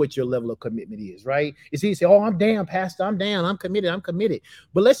say what your level of commitment is, right? It's easy to say, oh, I'm down, Pastor, I'm down, I'm committed.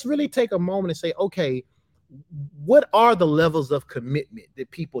 But let's really take a moment and say, okay, what are the levels of commitment that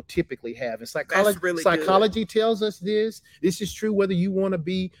people typically have? And psychology tells us this. This is true whether you want to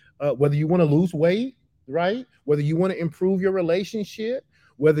be, whether you want to lose weight, right? Whether you want to improve your relationship,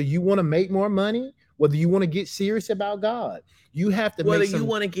 whether you want to make more money, whether you want to get serious about God. You have to whether you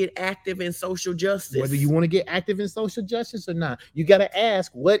want to get active in social justice. Whether you want to get active in social justice or not. You got to ask,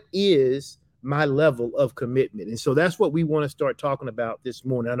 what is my level of commitment? And so that's what we want to start talking about this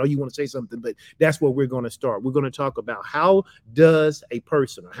morning. I know you want to say something, but that's what we're going to start. We're going to talk about how does a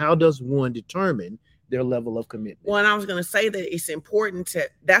person, or how does one determine their level of commitment? Well, and I was going to say that it's important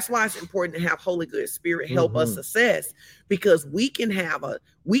that's why it's important to have Holy Good Spirit help us assess, because we can have a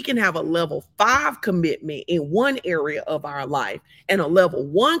level 5 commitment in one area of our life and a level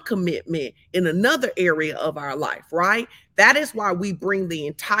 1 commitment in another area of our life, right? That is why we bring the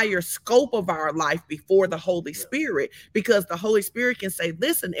entire scope of our life before the Holy Spirit, because the Holy Spirit can say,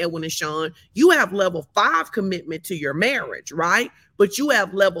 listen, Edwin and Sean, you have level 5 commitment to your marriage, right? But you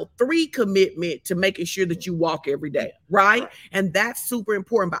have level 3 commitment to making sure that you walk every day, right? And that's super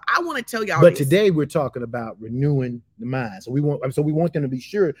important. But I want to tell y'all today we're talking about renewing the mind. So we want them to be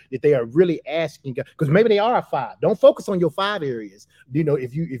sure that they are really asking God, because maybe they are a 5. Don't focus on your 5 areas. You know,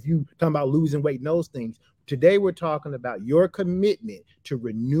 if you talking about losing weight and those things. Today, we're talking about your commitment to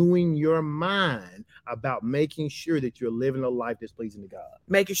renewing your mind about making sure that you're living a life that's pleasing to God.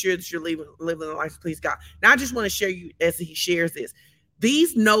 Making sure that you're living a life that pleases God. Now, I just want to share you, as he shares this,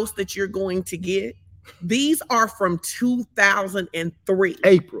 these notes that you're going to get, these are from 2003.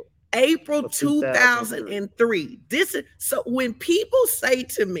 April 2003. So when people say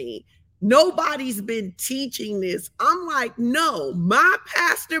to me, nobody's been teaching this, I'm like, no, my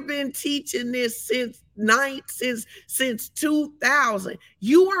pastor been teaching this since 2000.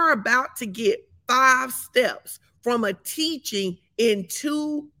 You are about to get 5 steps from a teaching in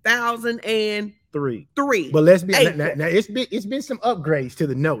 2003. But let's be now it's been some upgrades to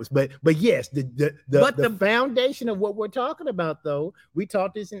the notes, but yes, the foundation of what we're talking about, though, we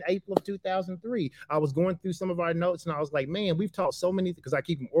taught this in April of 2003. I was going through some of our notes and I was like, man, we've taught so many, because I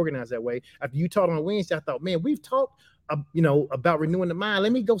keep them organized that way. After you taught on Wednesday, I thought, man, we've taught about renewing the mind.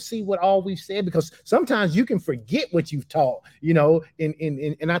 Let me go see what all we've said, because sometimes you can forget what you've taught,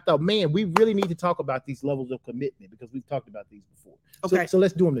 and I thought, man, we really need to talk about these levels of commitment, because we've talked about these before. Okay. So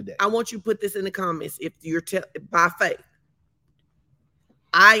let's do them today. I want you to put this in the comments. If you're by faith,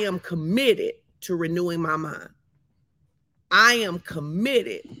 I am committed to renewing my mind. I am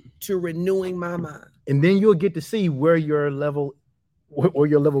committed to renewing my mind. And then you'll get to see where your level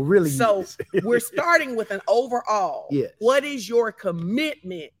really is. So we're starting with an overall. Yes. What is your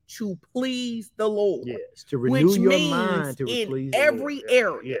commitment to please the Lord? Yes. To renew your mind to please every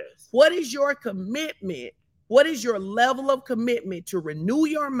area. Yes. What is your commitment? What is your level of commitment to renew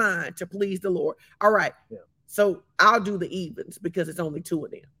your mind to please the Lord? All right. Yeah. So I'll do the evens, because it's only 2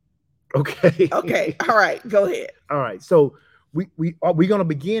 of them. Okay. Okay. All right. Go ahead. All right. So we're going to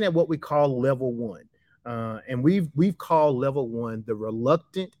begin at what we call level 1. And we've called level 1 the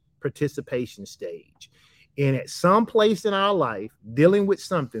reluctant participation stage. And at some place in our life, dealing with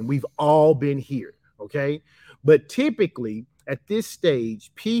something, we've all been here. Okay. But typically at this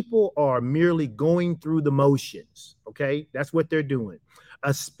stage, people are merely going through the motions. Okay. That's what they're doing,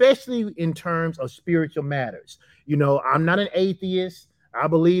 especially in terms of spiritual matters. I'm not an atheist. I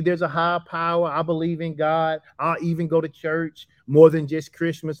believe there's a higher power. I believe in God. I'll even go to church more than just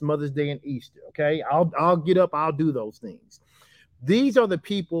Christmas, Mother's Day, and Easter. Okay. I'll get up. I'll do those things. These are the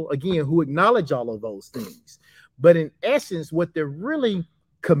people, again, who acknowledge all of those things. But in essence, what they're really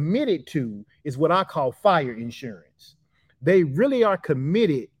committed to is what I call fire insurance. They really are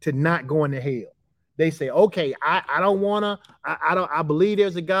committed to not going to hell. They say, okay, I don't want to, I believe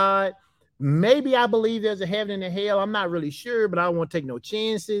there's a God. Maybe I believe there's a heaven and a hell. I'm not really sure, but I don't want to take no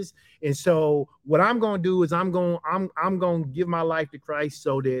chances. And so what I'm going to do is I'm going to give my life to Christ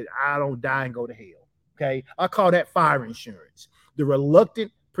so that I don't die and go to hell. Okay. I call that fire insurance, the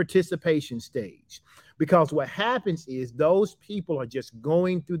reluctant participation stage. Because what happens is those people are just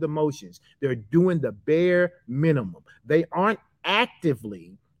going through the motions. They're doing the bare minimum. They aren't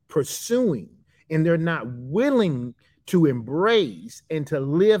actively pursuing, and they're not willing to embrace and to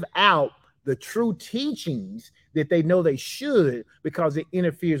live out the true teachings that they know they should, because it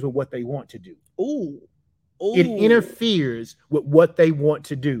interferes with what they want to do. Ooh. It interferes with what they want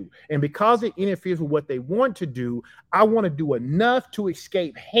to do. And because it interferes with what they want to do, I want to do enough to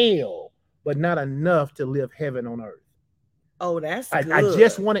escape hell, but not enough to live heaven on earth. Oh, that's good. I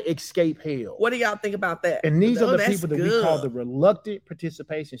just want to escape hell. What do y'all think about that? And these are the people that we call the reluctant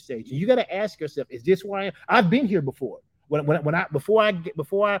participation stage. And you got to ask yourself, is this where I am? I've been here before. Before I,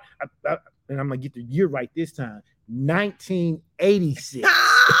 and I'm gonna get the year right this time, 1986.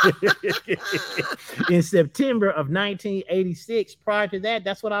 In September of 1986. Prior to that,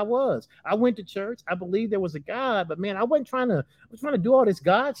 that's what I was. I went to church. I believed there was a God, but man, I was trying to do all this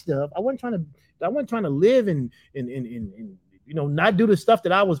God stuff. I wasn't trying to live and not do the stuff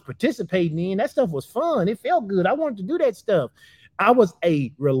that I was participating in. That stuff was fun. It felt good. I wanted to do that stuff. I was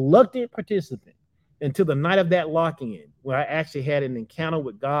a reluctant participant until the night of that lock-in, where I actually had an encounter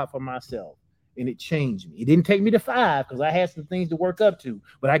with God for myself. And it changed me. It didn't take me to 5 because I had some things to work up to,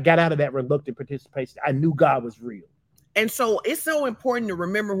 but I got out of that reluctant participation. I knew God was real. And so it's so important to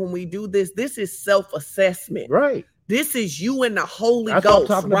remember when we do this is self-assessment. Right. This is you and the Holy Ghost. That's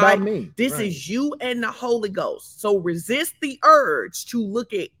talking right? About me. This is you and the Holy Ghost. So resist the urge to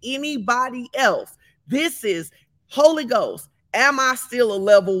look at anybody else. This is Holy Ghost. Am I still a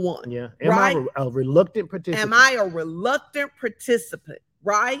level 1? Yeah. Am I a reluctant participant? Am I a reluctant participant?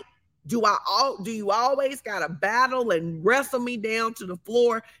 Right? Do you always got to battle and wrestle me down to the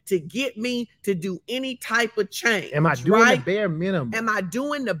floor to get me to do any type of change? Am I doing the bare minimum? Am I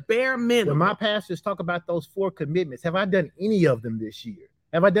doing the bare minimum? When my pastors talk about those 4 commitments, have I done any of them this year?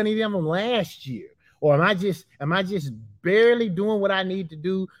 Have I done any of them last year? Or am I just barely doing what I need to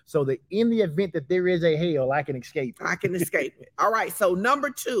do so that in the event that there is a hell, I can escape it? I can escape it. All right. So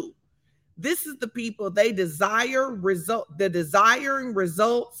number 2. This is the people, they desiring results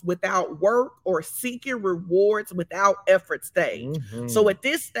without work or seeking rewards without effort stage. Mm-hmm. So at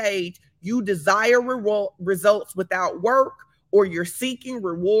this stage, you desire results without work, or you're seeking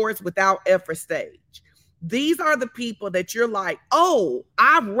rewards without effort stage. These are the people that you're like, oh,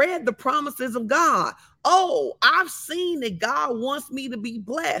 I've read the promises of God. Oh, I've seen that God wants me to be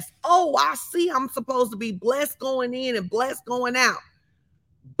blessed. Oh, I see I'm supposed to be blessed going in and blessed going out.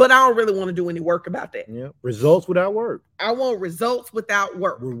 But I don't really want to do any work about that. Yeah. Results without work. I want results without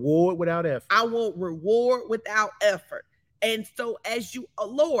work. Reward without effort. I want reward without effort. And so as you,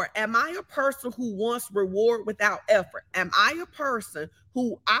 Lord, am I a person who wants reward without effort? Am I a person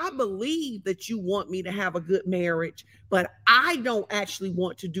who I believe that you want me to have a good marriage, but I don't actually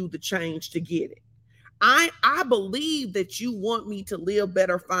want to do the change to get it? I believe that you want me to live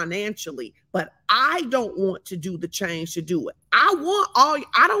better financially, but I don't want to do the change to do it.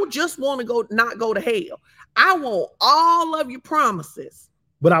 I don't just want to not go to hell. I want all of your promises.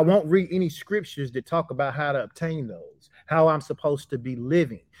 But I won't read any scriptures that talk about how to obtain those, how I'm supposed to be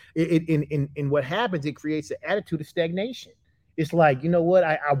living. In what happens, it creates an attitude of stagnation. It's like, you know what?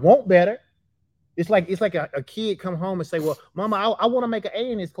 I want better. It's like a kid come home and say, well, Mama, I want to make an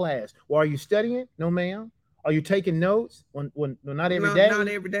A in this class. Well, are you studying? No, ma'am. Are you taking notes? Not every day. Not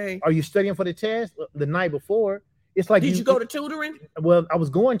every day. Are you studying for the test the night before? It's like, did you go to tutoring? Well, I was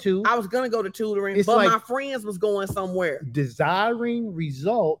going to. I was going to go to tutoring, but my friends was going somewhere. Desiring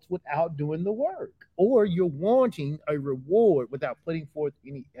results without doing the work, or you're wanting a reward without putting forth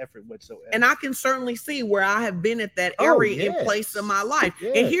any effort whatsoever. And I can certainly see where I have been at that area in place in my life.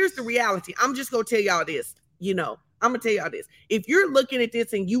 Yes. And here's the reality. I'm just going to tell y'all this. I'm gonna tell y'all this. If you're looking at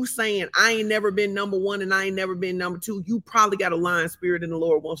this and you saying I ain't never been number one and I ain't never been number two, you probably got a lying spirit and the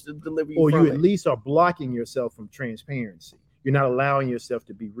Lord wants to deliver you or from you at least are blocking yourself from transparency. You're not allowing yourself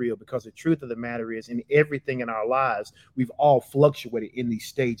to be real, because the truth of the matter is, in everything in our lives, we've all fluctuated in these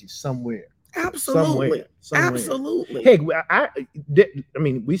stages somewhere. Absolutely. Somewhere. Absolutely. Hey, I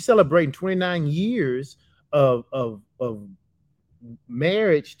mean, we celebrating 29 years of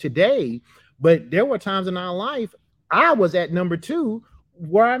marriage today, but there were times in our life I was at number 2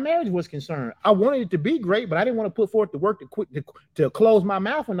 where our marriage was concerned. I wanted it to be great, but I didn't want to put forth the work to close my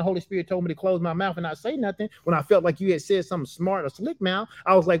mouth when the Holy Spirit told me to close my mouth and not say nothing. When I felt like you had said something smart or slick mouth,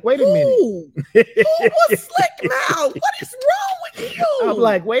 I was like, wait a minute. Who was slick mouth? What is wrong with you? I'm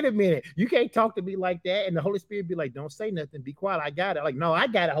like, wait a minute. You can't talk to me like that. And the Holy Spirit be like, don't say nothing. Be quiet. I got it. Like, no, I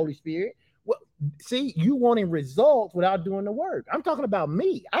got it, Holy Spirit. Well, see, you wanting results without doing the work. I'm talking about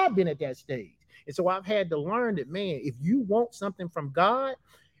me. I've been at that stage. And so I've had to learn that, man, if you want something from God,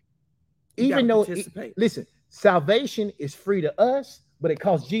 even though, listen, salvation is free to us, but it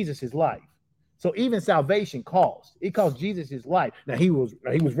cost Jesus his life. So even salvation cost. It cost Jesus his life. Now he was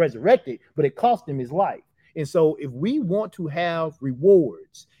resurrected, but it cost him his life. And so if we want to have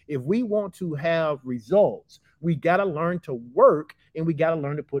rewards, if we want to have results, we got to learn to work, and we got to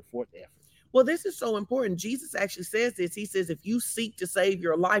learn to put forth effort. Well, this is so important. Jesus actually says this. He says, if you seek to save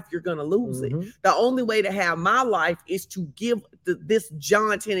your life, you're going to lose it. The only way to have my life is to give this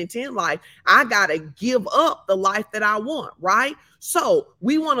John 10:10 life. I got to give up the life that I want, right? So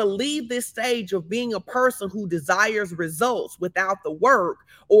we want to leave this stage of being a person who desires results without the work,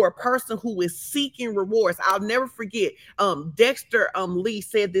 or a person who is seeking rewards. I'll never forget, Dexter Lee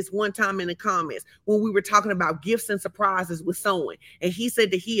said this one time in the comments when we were talking about gifts and surprises with someone. And he said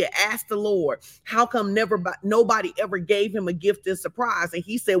that he had asked the Lord, how come nobody ever gave him a gift and surprise? And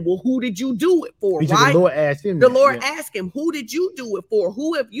he said, well, who did you do it for? Right? The Lord asked him. The Lord asked him, who did you do it for?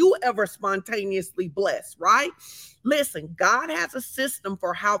 Who have you ever spontaneously blessed? Right? Listen, God has a system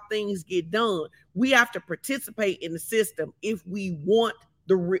for how things get done. We have to participate in the system if we want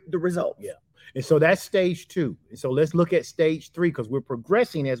the result. Yeah. And so that's stage 2. And so let's look at stage 3, because we're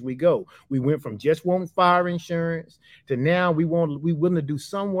progressing as we go. We went from just wanting fire insurance to now we willing to do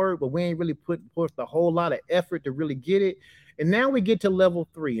some work, but we ain't really put forth a whole lot of effort to really get it. And now we get to level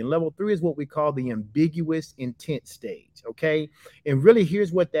 3. And level 3 is what we call the ambiguous intent stage. Okay. And really,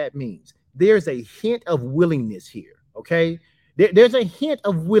 here's what that means. There's a hint of willingness here. Okay. There's a hint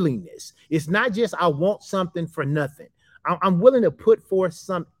of willingness. It's not just I want something for nothing. I'm willing to put forth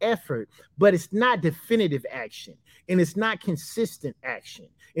some effort, but it's not definitive action, and it's not consistent action,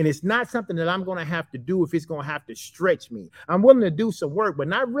 and it's not something that I'm going to have to do if it's going to have to stretch me. I'm willing to do some work, but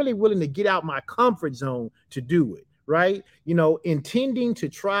not really willing to get out my comfort zone to do it. Right? You know, intending to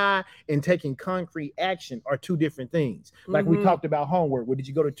try and taking concrete action are two different things. Like we talked about homework. Well, did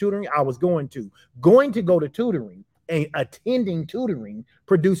you go to tutoring? I was going to go to tutoring. And attending tutoring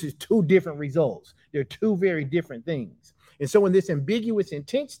produces two different results. They're two very different things. And so in this ambiguous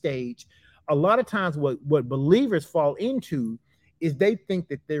intent stage, a lot of times what believers fall into is they think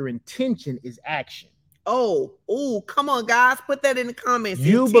that their intention is action. Oh, come on, guys. Put that in the comments.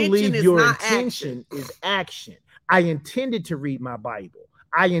 You believe your intention is action. I intended to read my Bible.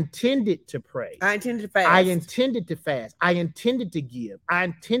 I intended to pray. I intended to fast. I intended to fast. I intended to give. I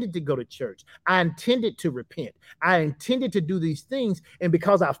intended to go to church. I intended to repent. I intended to do these things. And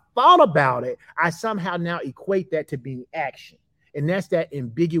because I thought about it, I somehow now equate that to being action. And that's that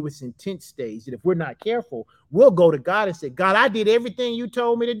ambiguous intent stage that if we're not careful, we'll go to God and say, God, I did everything you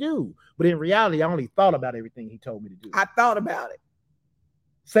told me to do. But in reality, I only thought about everything he told me to do. I thought about it.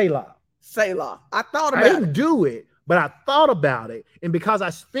 Selah. I thought about it. I didn't do it, but I thought about it. And because I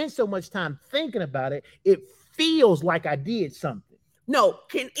spent so much time thinking about it, it feels like I did something. No,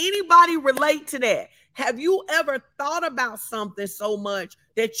 can anybody relate to that? Have you ever thought about something so much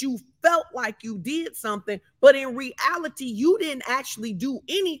that you felt like you did something, but in reality, you didn't actually do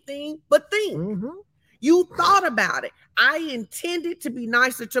anything but think? You thought about it. I intended to be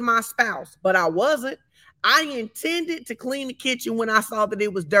nicer to my spouse, but I wasn't. I intended to clean the kitchen when I saw that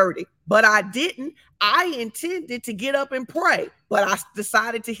it was dirty, but I didn't. I intended to get up and pray, but I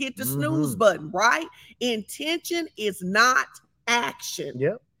decided to hit the snooze button, right? Intention is not action.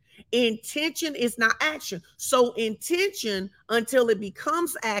 Yep. Intention is not action. So intention, until it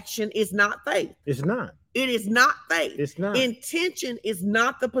becomes action, is not faith. It's not. It is not faith. It's not. Intention is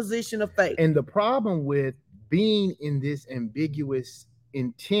not the position of faith. And the problem with being in this ambiguous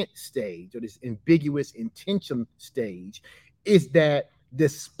intent stage, or this ambiguous intention stage, is that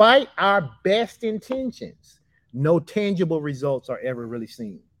despite our best intentions, no tangible results are ever really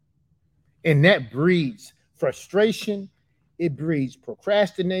seen. And that breeds frustration, it breeds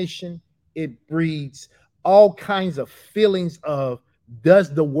procrastination, it breeds all kinds of feelings of,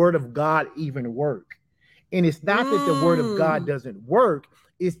 does the word of God even work? And it's not that the word of God doesn't work,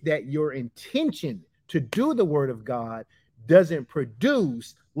 it's that your intention to do the word of God doesn't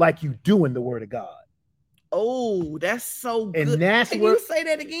produce like you do in the word of God. Oh, that's so good. And that's Can where, you say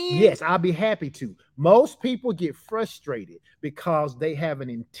that again? Yes, I'll be happy to. Most people get frustrated because they have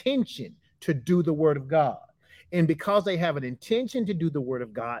an intention to do the word of God. And because they have an intention to do the word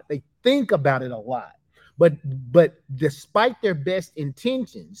of God, they think about it a lot. But despite their best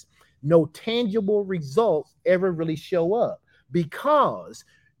intentions, no tangible results ever really show up, because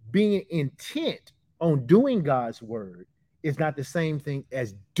being intent on doing God's word is not the same thing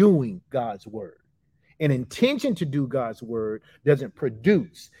as doing God's word. An intention to do God's word doesn't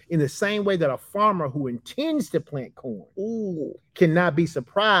produce, in the same way that a farmer who intends to plant corn cannot be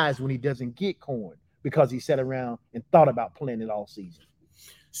surprised when he doesn't get corn, because he sat around and thought about planting it all season.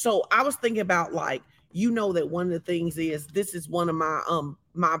 So I was thinking about, like, that one of the things is, this is one of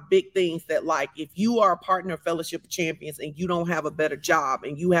my big things, that, like, if you are a partner of Fellowship of Champions and you don't have a better job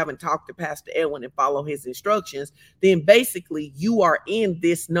and you haven't talked to Pastor Edwin and follow his instructions, then basically you are in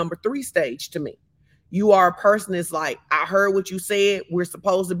this number 3 stage to me. You are a person that's like, I heard what you said. We're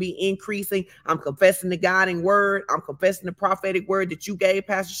supposed to be increasing. I'm confessing the guiding word. I'm confessing the prophetic word that you gave,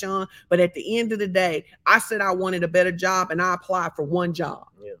 Pastor Sean. But at the end of the day, I said I wanted a better job, and I applied for one job.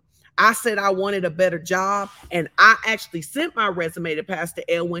 Yeah. I said I wanted a better job, and I actually sent my resume to Pastor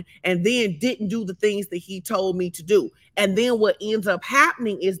Edwin and then didn't do the things that he told me to do. And then what ends up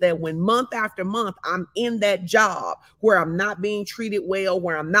happening is that when month after month I'm in that job where I'm not being treated well,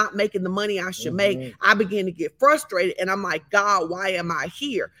 where I'm not making the money I should make, I begin to get frustrated. And I'm like, God, why am I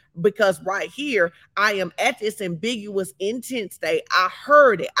here? Because right here, I am at this ambiguous intent state. I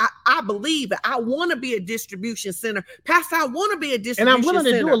heard it. I believe it. I want to be a distribution center. Pastor, I want to be a distribution center. And I'm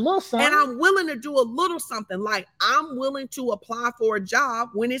willing to do a little something. And I'm willing to do a little something. Like, I'm willing to apply for a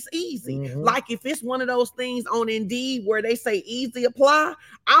job when it's easy. Like, if it's one of those things on Indeed where they say easy apply,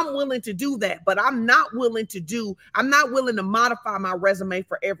 I'm willing to do that. But I'm not willing to modify my resume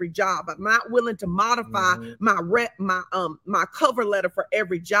for every job. I'm not willing to modify my cover letter for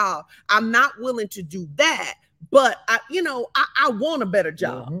every job. I'm not willing to do that, but I want a better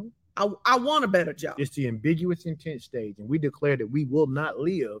job. I want a better job. It's the ambiguous intent stage, and we declare that we will not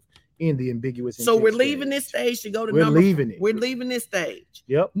live in the ambiguous intent stage. So we're stage. leaving this stage to go to We're leaving this stage.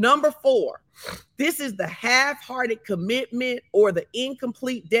 Yep. Number 4. This is the half-hearted commitment or the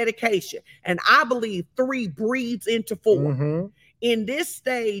incomplete dedication. And I believe 3 breeds into 4. In this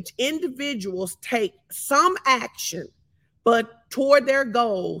stage, individuals take some action but toward their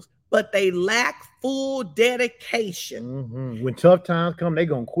goals, but they lack full dedication. When tough times come, they're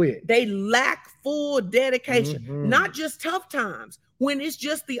going to quit. They lack full dedication. Not just tough times, when it's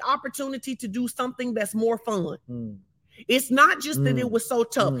just the opportunity to do something that's more fun. It's not just that it was so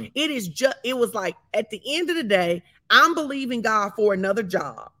tough. It was like, at the end of the day, I'm believing God for another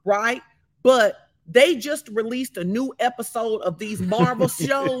job, right? But they just released a new episode of these Marvel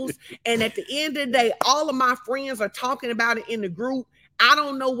shows. And at the end of the day, all of my friends are talking about it in the group. I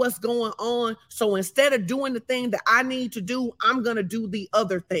don't know what's going on. So instead of doing the thing that I need to do, I'm going to do the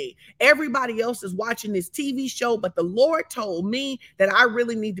other thing. Everybody else is watching this TV show, but the Lord told me that I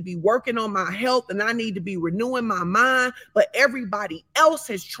really need to be working on my health and I need to be renewing my mind. But everybody else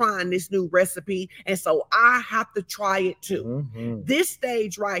is trying this new recipe. And so I have to try it too. This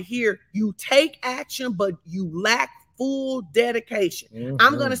stage right here, you take action, but you lack full dedication.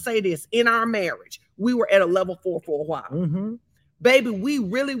 I'm going to say this: in our marriage, we were at a level 4 for a while. Baby, we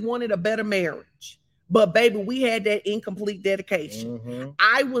really wanted a better marriage, but baby, we had that incomplete dedication.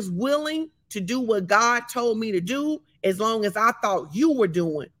 I was willing to do what God told me to do, as long as I thought you were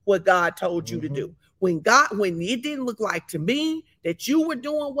doing what God told you to do. When it didn't look like to me that you were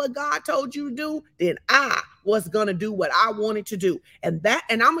doing what God told you to do, then I was going to do what I wanted to do. And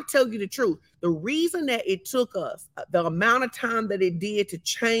I'm going to tell you the truth. The reason that it took us the amount of time that it did to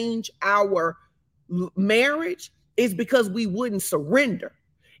change our marriage is because we wouldn't surrender.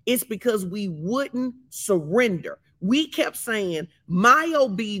 It's because we wouldn't surrender. We kept saying, my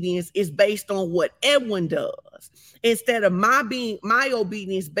obedience is based on what Edwin does, instead of my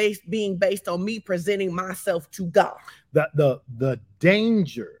obedience being based on me presenting myself to God. The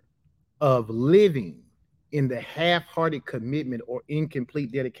danger of living in the half-hearted commitment or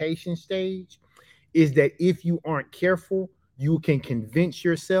incomplete dedication stage is that if you aren't careful, you can convince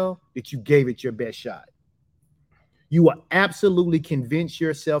yourself that you gave it your best shot. You will absolutely convince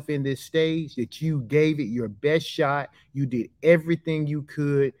yourself in this stage that you gave it your best shot. You did everything you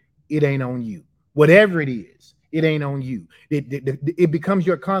could. It ain't on you. Whatever it is, it ain't on you. It becomes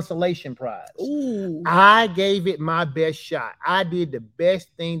your consolation prize. Ooh. I gave it my best shot. I did the best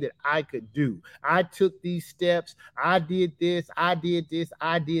thing that I could do. I took these steps. I did this. I did this.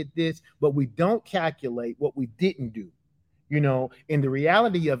 I did this. But we don't calculate what we didn't do. And the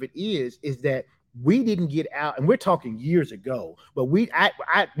reality of it is that we didn't get out, and we're talking years ago, but we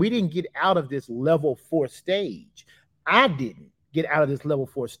didn't get out of this level 4 stage. I didn't get out of this level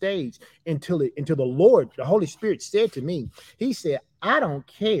 4 stage until the Lord, the Holy Spirit, said to me, he said, I don't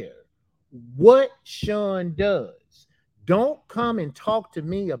care what Sean does. Don't come and talk to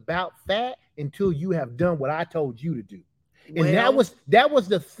me about that until you have done what I told you to do. And that was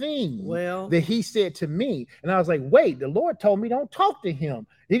the thing that he said to me. And I was like, wait, the Lord told me don't talk to him.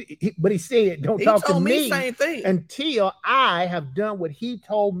 But he said, don't talk to me same thing. Until I have done what he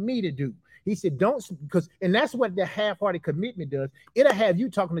told me to do. He said, don't, and that's what the half-hearted commitment does. It'll have you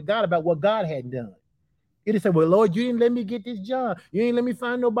talking to God about what God hadn't done. It'll say, well, Lord, you didn't let me get this job. You ain't let me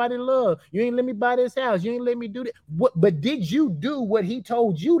find nobody to love. You ain't let me buy this house. You ain't let me do that. But did you do what he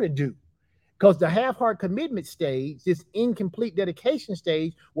told you to do? Because the half-heart commitment stage, this incomplete dedication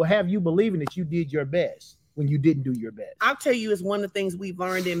stage, will have you believing that you did your best when you didn't do your best. I'll tell you, it's one of the things we've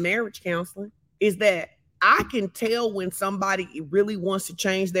learned in marriage counseling is that I can tell when somebody really wants to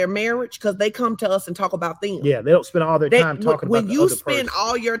change their marriage because they come to us and talk about them. Yeah, they don't spend all their time talking about the other person. When you spend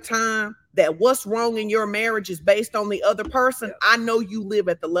all your time that what's wrong in your marriage is based on the other person, I know you live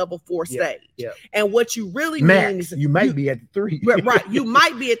at the level 4 stage. Yeah. And what you really mean is you might be at the 3. Right. You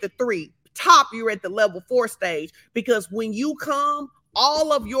might be at the 3. Top, you're at the level 4 stage because when you come,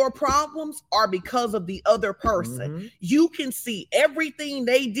 all of your problems are because of the other person. Mm-hmm. You can see everything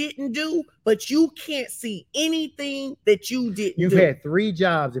they didn't do, but you can't see anything that you didn't do. You've had 3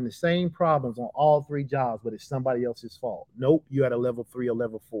 jobs and the same problems on all 3 jobs, but it's somebody else's fault. Nope, you at a level 3 or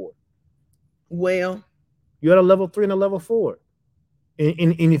level 4. Well, you're at a level 3 and a level 4.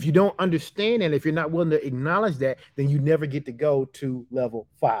 And if you don't understand and if you're not willing to acknowledge that, then you never get to go to level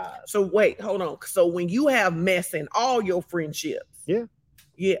 5. So wait, hold on. So when you have mess in all your friendships,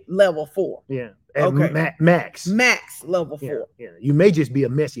 yeah, level 4. Yeah. Okay. Max level 4. Yeah. You may just be a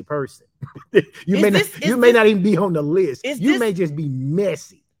messy person. you may not even be on the list. You may just be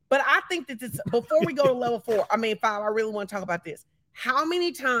messy. But I think that this, before we go to level 4, 5, I really want to talk about this. How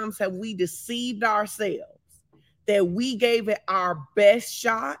many times have we deceived ourselves that we gave it our best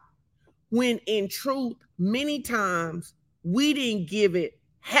shot when in truth, many times we didn't give it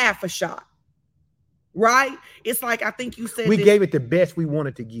half a shot? Right? It's like, I think you said we gave it the best we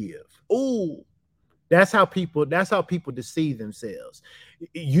wanted to give. Ooh. That's how people deceive themselves.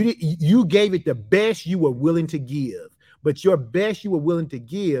 You gave it the best you were willing to give, but your best you were willing to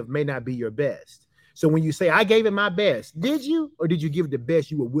give may not be your best. So when you say, I gave it my best, did you? Or did you give it the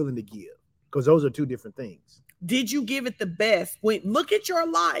best you were willing to give? Because those are 2 different things. Did you give it the best? Look at your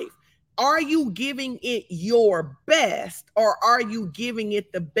life. Are you giving it your best or are you giving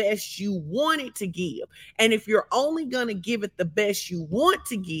it the best you want it to give? And if you're only going to give it the best you want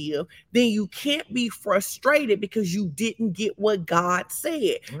to give, then you can't be frustrated because you didn't get what God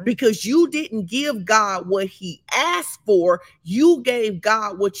said. Right. Because you didn't give God what he asked for. You gave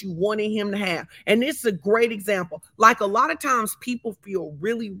God what you wanted him to have. And this is a great example. Like a lot of times people feel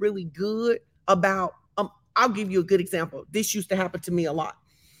really, really good about, I'll give you a good example. This used to happen to me a lot.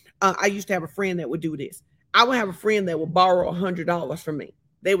 I used to have a friend that would do this. I would have a friend that would borrow $100 from me.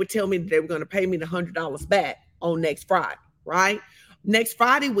 They would tell me that they were going to pay me the $100 back on next Friday, right? Next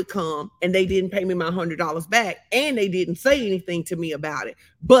Friday would come and they didn't pay me my $100 back and they didn't say anything to me about it,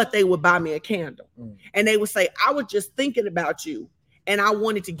 but they would buy me a candle. And they would say, I was just thinking about you and I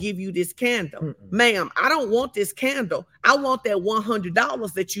wanted to give you this candle. Ma'am, I don't want this candle. I want that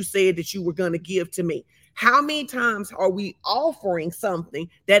 $100 that you said that you were going to give to me. How many times are we offering something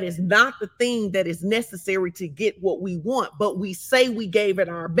that is not the thing that is necessary to get what we want, but we say we gave it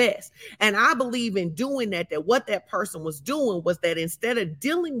our best? And I believe in doing that what that person was doing was that instead of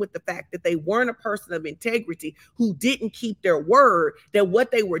dealing with the fact that they weren't a person of integrity who didn't keep their word, that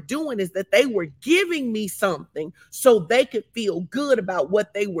what they were doing is that they were giving me something so they could feel good about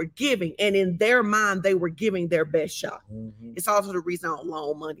what they were giving. And in their mind, they were giving their best shot. It's also the reason I don't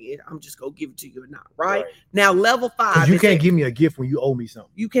loan money. I'm just going to give it to you or not, right? Now, level 5. You can't give me a gift when you owe me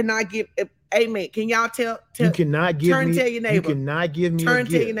something. You cannot give. Amen. Can y'all tell? You cannot give turn me. Tell your neighbor. You cannot give me. Turn a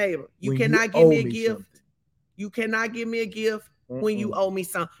gift to your neighbor. You cannot give me a gift. Something. You cannot give me a gift when you owe me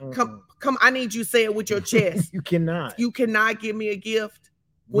something. Come. I need you to say it with your chest. You cannot. You cannot give me a gift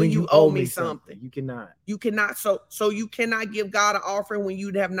when you owe me something. You cannot. You cannot. So you cannot give God an offering when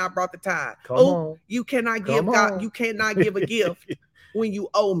you have not brought the tithe. Come on. You cannot give God. You cannot give a gift when you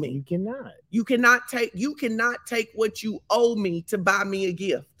owe me. You cannot. You cannot take what you owe me to buy me a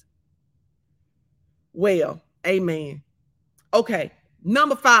gift. Well, amen. Okay.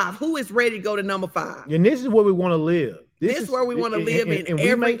 Number 5. Who is ready to go to number 5? And this is where we want to live. This is where we want to live in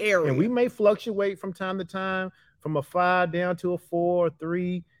every area. And we may fluctuate from time to time from a 5 down to a 4 or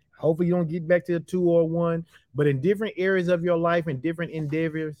 3. Hopefully you don't get back to a 2 or a 1. But in different areas of your life and different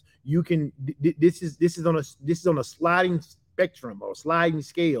endeavors, you can. This is on a sliding spectrum or sliding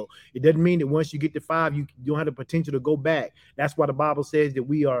scale. It doesn't mean that once you get to 5, you don't have the potential to go back. That's why the Bible says that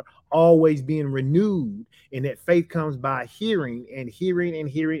we are always being renewed, and that faith comes by hearing and hearing and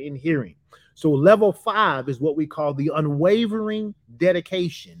hearing and hearing. So level 5 is what we call the unwavering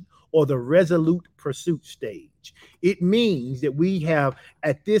dedication or the resolute pursuit stage. It means that we have,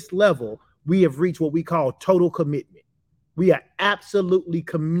 at this level, we have reached what we call total commitment. We are absolutely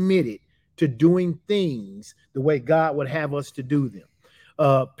committed to doing things the way God would have us to do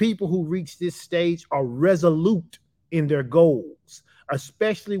them. People who reach this stage are resolute in their goals,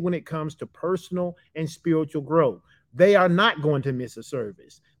 especially when it comes to personal and spiritual growth. They are not going to miss a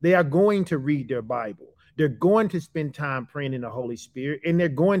service. They are going to read their Bible. They're going to spend time praying in the Holy Spirit, and they're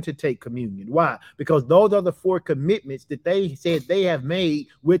going to take communion. Why? Because those are the 4 commitments that they said they have made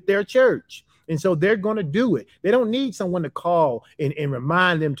with their church. And so they're going to do it. They don't need someone to call and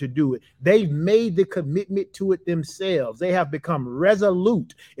remind them to do it. They've made the commitment to it themselves. They have become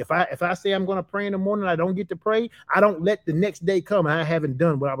resolute. If I say I'm going to pray in the morning, I don't get to pray, I don't let the next day come and I haven't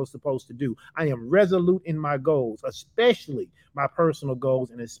done what I was supposed to do. I am resolute in my goals, especially my personal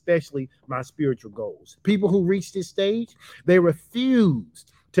goals and especially my spiritual goals. People who reach this stage, they refuse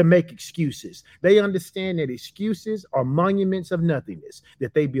to make excuses. They understand that excuses are monuments of nothingness,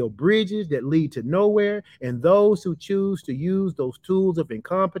 that they build bridges that lead to nowhere, and those who choose to use those tools of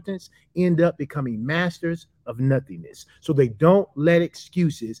incompetence end up becoming masters of nothingness. So they don't let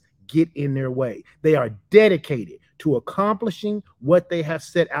excuses get in their way. They are dedicated to accomplishing what they have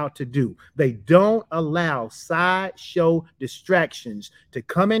set out to do. They don't allow sideshow distractions to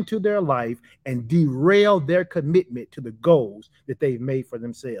come into their life and derail their commitment to the goals that they've made for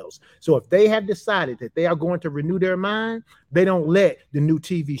themselves. So if they have decided that they are going to renew their mind, they don't let the new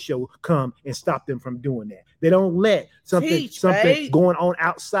TV show come and stop them from doing that. They don't let something going on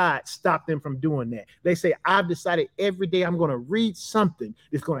outside stop them from doing that. They say, I've decided every day I'm going to read something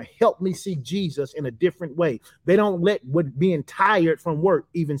that's going to help me see Jesus in a different way. They don't let what being tired from work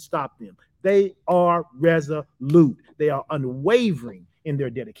even stop them. They are resolute. They are unwavering in their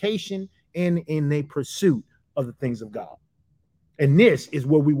dedication and in their pursuit of the things of God. And this is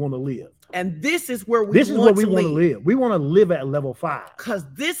where we want to live. And this is where we want to live. We want to live at level 5. Because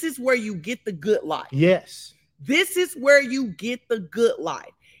this is where you get the good life. Yes. This is where you get the good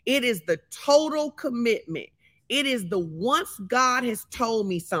life. It is the total commitment. It is the once God has told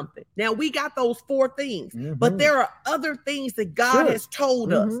me something. Now we got those 4 things, but there are other things that God has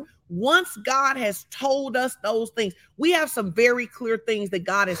told us. Once God has told us those things, we have some very clear things that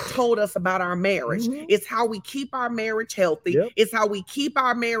God has told us about our marriage. It's how we keep our marriage healthy. It's how we keep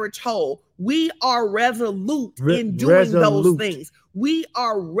our marriage whole. We are resolute in doing those things. We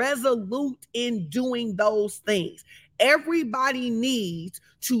are resolute in doing those things. Everybody needs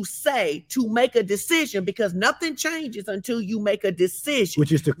to make a decision, because nothing changes until you make a decision,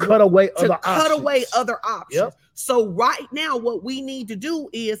 which is to cut away other options. So right now, what we need to do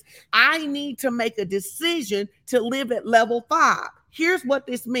is I need to make a decision to live at level 5. Here's what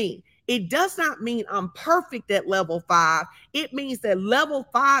this means. It does not mean I'm perfect at level 5. It means that level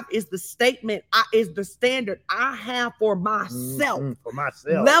 5 is the standard I have for myself.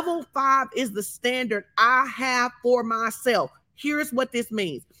 Level 5 is the standard I have for myself. Here's what this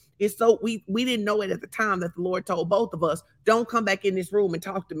means. It's so we didn't know it at the time that the Lord told both of us, don't come back in this room and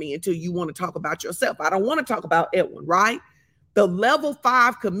talk to me until you want to talk about yourself. I don't want to talk about Edwin, right? The level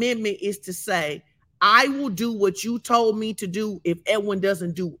 5 commitment is to say, I will do what you told me to do if Edwin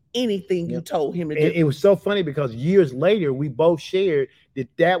doesn't do anything you told him to do. It was so funny because years later, we both shared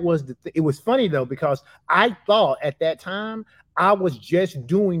that was it was funny though, because I thought at that time I was just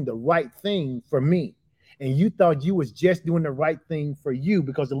doing the right thing for me. And you thought you was just doing the right thing for you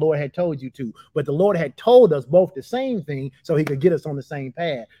because the Lord had told you to. But the Lord had told us both the same thing so he could get us on the same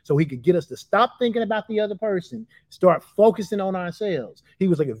path. So he could get us to stop thinking about the other person, start focusing on ourselves. He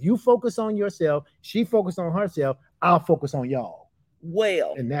was like, if you focus on yourself, she focus on herself, I'll focus on y'all.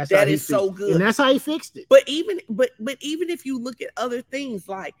 Well, and that is so good. And that's how he fixed it. But even if you look at other things,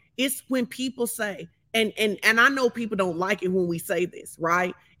 like it's when people say, and I know people don't like it when we say this,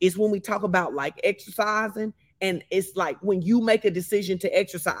 right? It's when we talk about like exercising And it's like when you make a decision to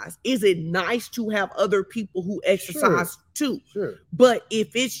exercise, is it nice to have other people who exercise too? Sure. But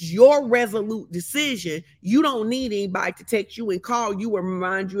if it's your resolute decision, you don't need anybody to text you and call you and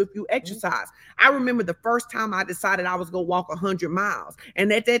remind you if you exercise. I remember the first time I decided I was going to walk 100 miles.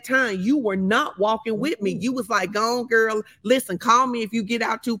 And at that time, you were not walking with me. You was like, go on, girl. Listen, call me if you get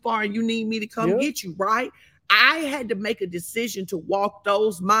out too far and you need me to come get you, right? I had to make a decision to walk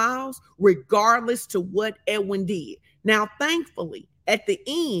those miles regardless to what Edwin did. Now, thankfully, at the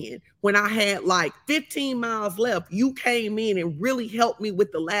end, when I had like 15 miles left, you came in and really helped me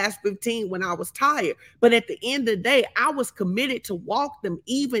with the last 15 when I was tired. But at the end of the day, I was committed to walk them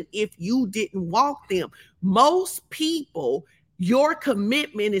even if you didn't walk them. Most people, your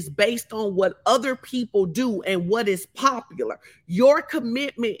commitment is based on what other people do and what is popular. Your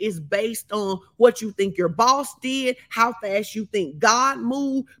commitment is based on what you think your boss did, how fast you think God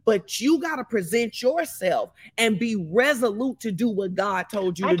moved, but you got to present yourself and be resolute to do what God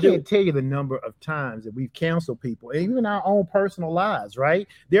told you to do. I can't tell you the number of times that we've counseled people, and even in our own personal lives, right?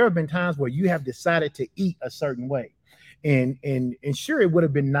 There have been times where you have decided to eat a certain way. And sure, it would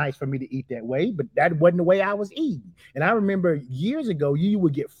have been nice for me to eat that way, but that wasn't the way I was eating. And I remember years ago, you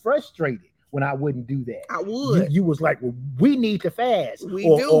would get frustrated when I wouldn't do that. I would. You was like, well, we need to fast,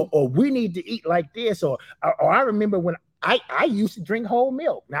 or we need to eat like this, or I remember when I used to drink whole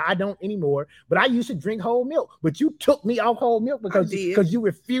milk. Now I don't anymore, but I used to drink whole milk. But you took me off whole milk because you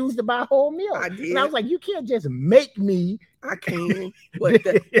refused to buy whole milk. I did. And I was like, you can't just make me. I can. But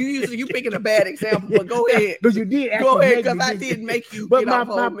you picking a bad example. But go ahead. Because you did. Go ahead, because I did make you. But my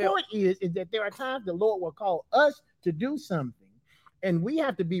point is that there are times the Lord will call us to do something, and we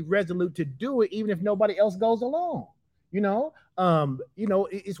have to be resolute to do it, even if nobody else goes along.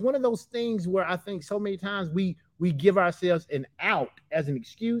 It's one of those things where I think so many times we give ourselves an out as an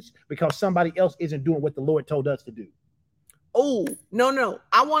excuse because somebody else isn't doing what the Lord told us to do. Oh, no.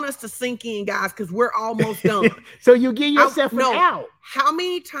 I want us to sink in, guys, because we're almost done. So you give yourself an out. How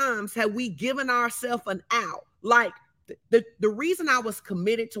many times have we given ourselves an out? Like the reason I was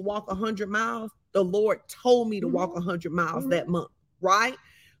committed to walk 100 miles, the Lord told me to walk 100 miles that month, right?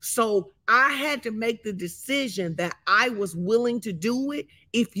 So I had to make the decision that I was willing to do it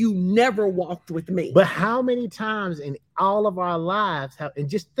if you never walked with me. But how many times in all of our lives and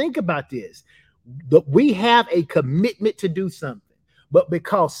just think about this, we have a commitment to do something, but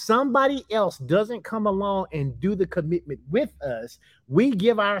because somebody else doesn't come along and do the commitment with us, we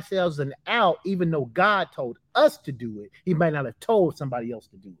give ourselves an out, even though God told us to do it. He might not have told somebody else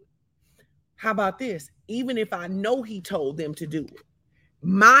to do it. How about this? Even if I know he told them to do it,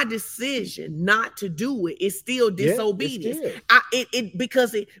 my decision not to do it is still disobedience.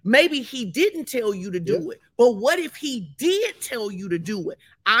 Because maybe he didn't tell you to do it, but what if he did tell you to do it?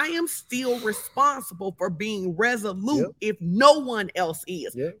 I am still responsible for being resolute if no one else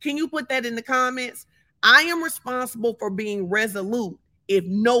is. Can you put that in the comments? I am responsible for being resolute if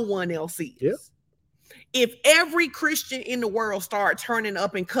no one else is. If every Christian in the world start turning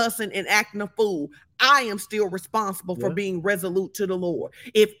up and cussing and acting a fool, I am still responsible for being resolute to the Lord.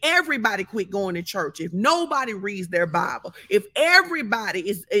 If everybody quit going to church, if nobody reads their Bible, if everybody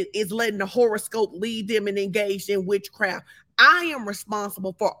is letting the horoscope lead them and engaged in witchcraft, I am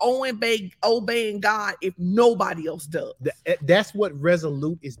responsible for obeying God if nobody else does. That's what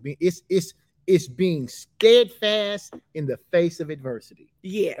resolute is being. It's being steadfast in the face of adversity.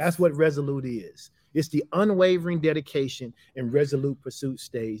 Yeah, that's what resolute is. It's the unwavering dedication and resolute pursuit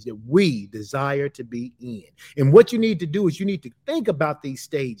stage that we desire to be in. And what you need to do is you need to think about these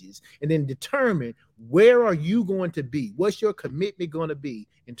stages and then determine where are you going to be? What's your commitment going to be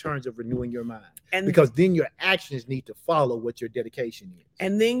in terms of renewing your mind? And because then your actions need to follow what your dedication is.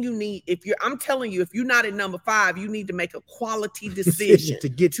 And then you need, I'm telling you, if you're not at number 5, you need to make a quality decision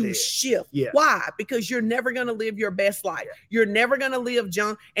to shift. Yeah. Why? Because you're never going to live your best life. You're never going to live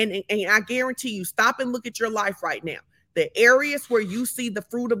junk. And I guarantee you, stop and look at your life right now. The areas where you see the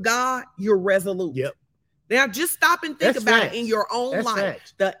fruit of God, you're resolute. Yep. Now, just stop and think about it in your own life.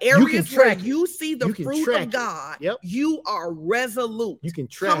 Facts. The areas where you see the fruit of God, yep, you are resolute. You can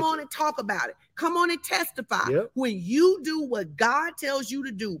track Come on and talk about it. Come on and testify. Yep. When you do what God tells you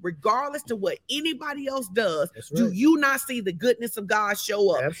to do, regardless to what anybody else does, do you not see the goodness of God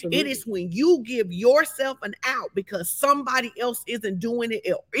show up? Absolutely. It is when you give yourself an out because somebody else isn't doing it.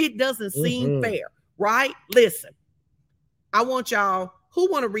 It doesn't seem fair, right? Listen, I want y'all who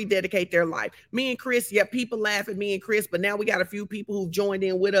want to rededicate their life. Me and Chris, people laugh at me and Chris, but now we got a few people who've joined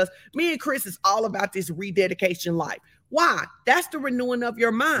in with us. Me and Chris is all about this rededication life. Why? That's the renewing of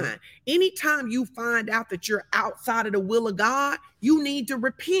your mind. Anytime you find out that you're outside of the will of God, you need to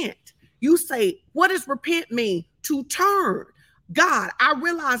repent. You say, what does repent mean? To turn. God, I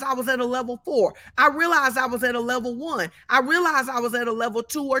realized I was at a level 4. I realized I was at a level 1. I realized I was at a level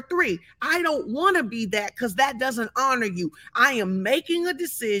 2 or 3. I don't want to be that because that doesn't honor you. I am making a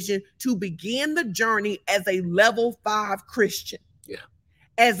decision to begin the journey as a level 5 Christian. Yeah.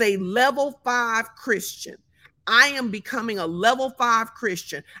 As a level 5 Christian. I am becoming a level 5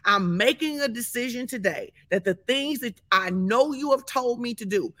 Christian. I'm making a decision today that the things that I know you have told me to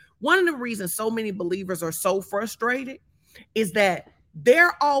do. One of the reasons so many believers are so frustrated is that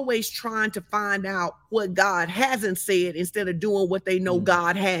they're always trying to find out what God hasn't said instead of doing what they know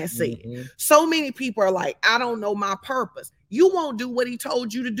God has said. So many people are like, I don't know my purpose. You won't do what he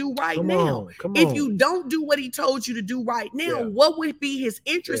told you to do right now. If you don't do what he told you to do right now, what would be his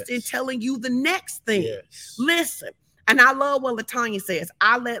interest in telling you the next thing? Listen, and I love what LaTanya says.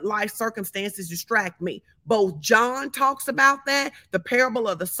 I let life circumstances distract me. Both John talks about that. The parable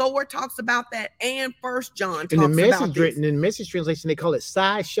of the sower talks about that. And First John talks about this. In the Message translation, they call it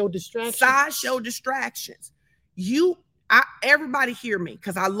sideshow distractions. Sideshow distractions. Everybody hear me,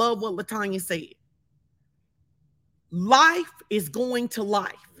 because I love what LaTanya said. Life is going to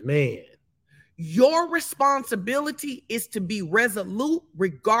life. Man. Your responsibility is to be resolute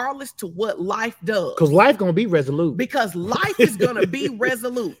regardless to what life does. Because life going to be resolute. Because life is going to be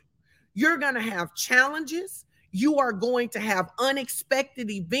resolute. You're going to have challenges. You are going to have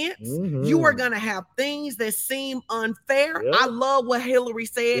unexpected events. You are going to have things that seem unfair. I love what Hillary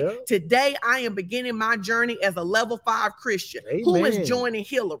said. Today, I am beginning my journey as a level 5 Christian. Who is joining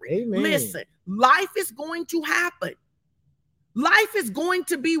Hillary? Listen, life is going to happen. Life is going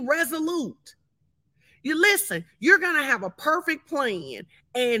to be resolute. You listen, you're going to have a perfect plan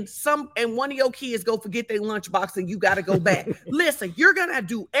and one of your kids go forget their lunchbox and you got to go back. Listen, you're going to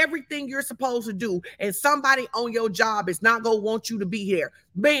do everything you're supposed to do and somebody on your job is not going to want you to be here.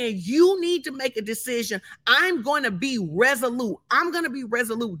 Man, you need to make a decision. I'm going to be resolute. I'm going to be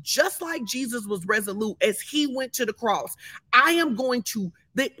resolute just like Jesus was resolute as he went to the cross. I am going to,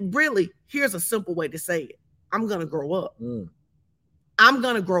 really, here's a simple way to say it. I'm going to grow up. I'm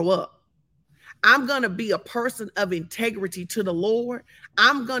going to grow up. I'm going to be a person of integrity to the Lord.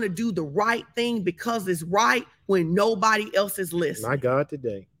 I'm going to do the right thing because it's right when nobody else is listening. My God,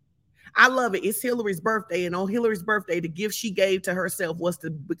 today. I love it. It's Hillary's birthday. And on Hillary's birthday, the gift she gave to herself was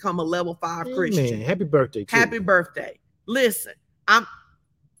to become a level 5 Christian. Happy birthday. Too. Happy birthday. Listen,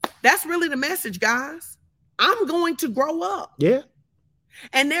 that's really the message, guys. I'm going to grow up. Yeah.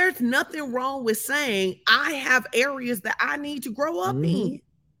 And there's nothing wrong with saying I have areas that I need to grow up in.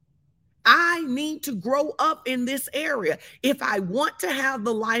 I need to grow up in this area. If I want to have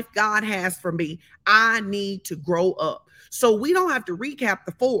the life God has for me, I need to grow up. So we don't have to recap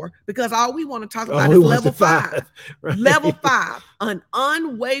the 4 because all we want to talk about is level 5. Right? Level 5, an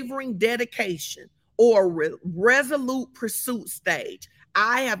unwavering dedication or resolute pursuit stage.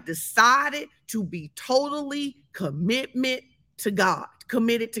 I have decided to be totally committed to God.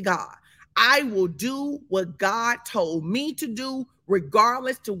 I will do what God told me to do,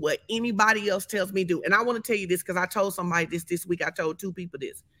 regardless to what anybody else tells me to do. And I want to tell you this because I told somebody this week. I told 2 people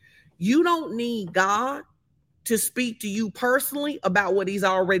this. You don't need God to speak to you personally about what he's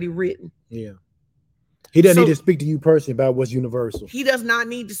already written. Yeah. He doesn't need to speak to you personally about what's universal. He does not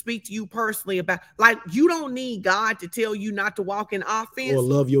need to speak to you personally about, like, you don't need God to tell you not to walk in offense. Or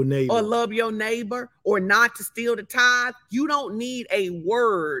love your neighbor. Or not to steal the tithe. You don't need a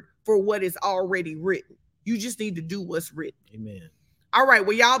word for what is already written. You just need to do what's written. Amen. All right.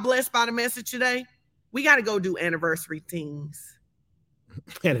 Well, y'all blessed by the message today? We got to go do anniversary teams.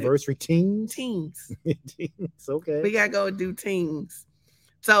 Anniversary teams? Teams. Teams. Okay. We got to go do teams.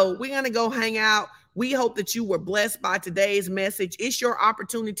 So we're going to go hang out. We hope that you were blessed by today's message. It's your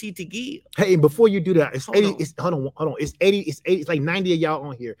opportunity to give. Hey, before you do that, hold on. It's 80. It's like 90 of y'all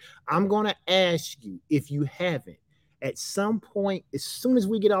on here. I'm going to ask you, if you haven't, at some point, as soon as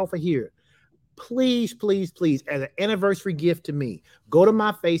we get off of here, please, as an anniversary gift to me, go to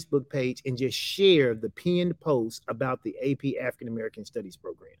my Facebook page and just share the pinned post about the AP African American Studies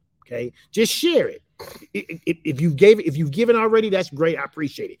program. Okay, just share it. If you've given already, that's great. I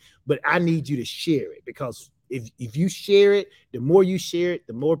appreciate it. But I need you to share it, because if you share it, the more you share it,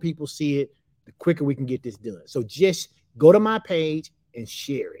 the more people see it, the quicker we can get this done. So just go to my page and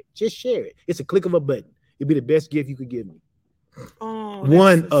share it. Just share it. It's a click of a button. It'll be the best gift you could give me. Oh,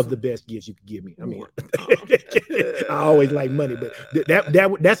 one of the best gifts you could give me. I mean, I always like money, but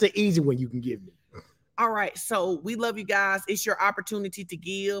that's an easy one you can give me. All right. So we love you guys. It's your opportunity to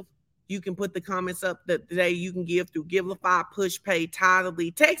give. You can put the comments up that today you can give through Givelify, PushPay,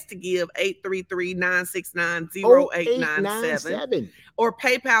 Tithely, text to give 833-969-0897, or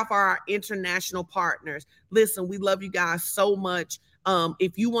PayPal for our international partners. Listen, we love you guys so much.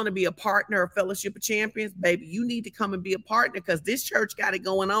 If you want to be a partner of Fellowship of Champions, baby, you need to come and be a partner, because this church got it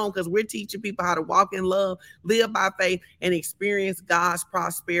going on, because we're teaching people how to walk in love, live by faith, and experience God's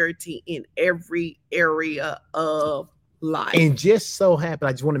prosperity in every area of life. And just so happened,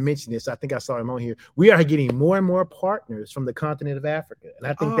 I just want to mention this. I think I saw him on here. We are getting more and more partners from the continent of Africa. And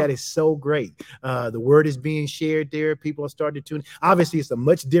I think that is so great. The word is being shared there. People are starting to tune. Obviously, it's a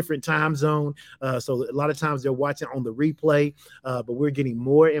much different time zone. So a lot of times they're watching on the replay. But we're getting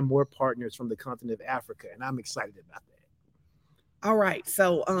more and more partners from the continent of Africa. And I'm excited about that. All right.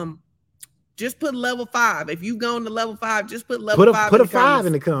 So just put level 5. If you go on to level 5, just put level 5. Put a 5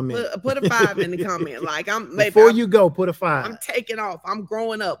 in the comment. Put a 5 in the comment. Like before you go, put a 5. I'm taking off. I'm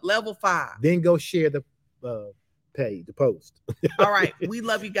growing up. Level 5. Then go share the post. All right. We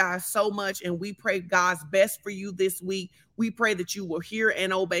love you guys so much, and we pray God's best for you this week. We pray that you will hear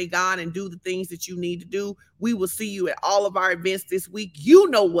and obey God and do the things that you need to do. We will see you at all of our events this week. You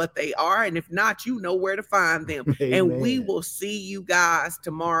know what they are, and if not, you know where to find them. Amen. And we will see you guys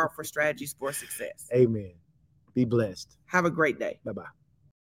tomorrow for Strategies for Success. Amen. Be blessed. Have a great day. Bye-bye.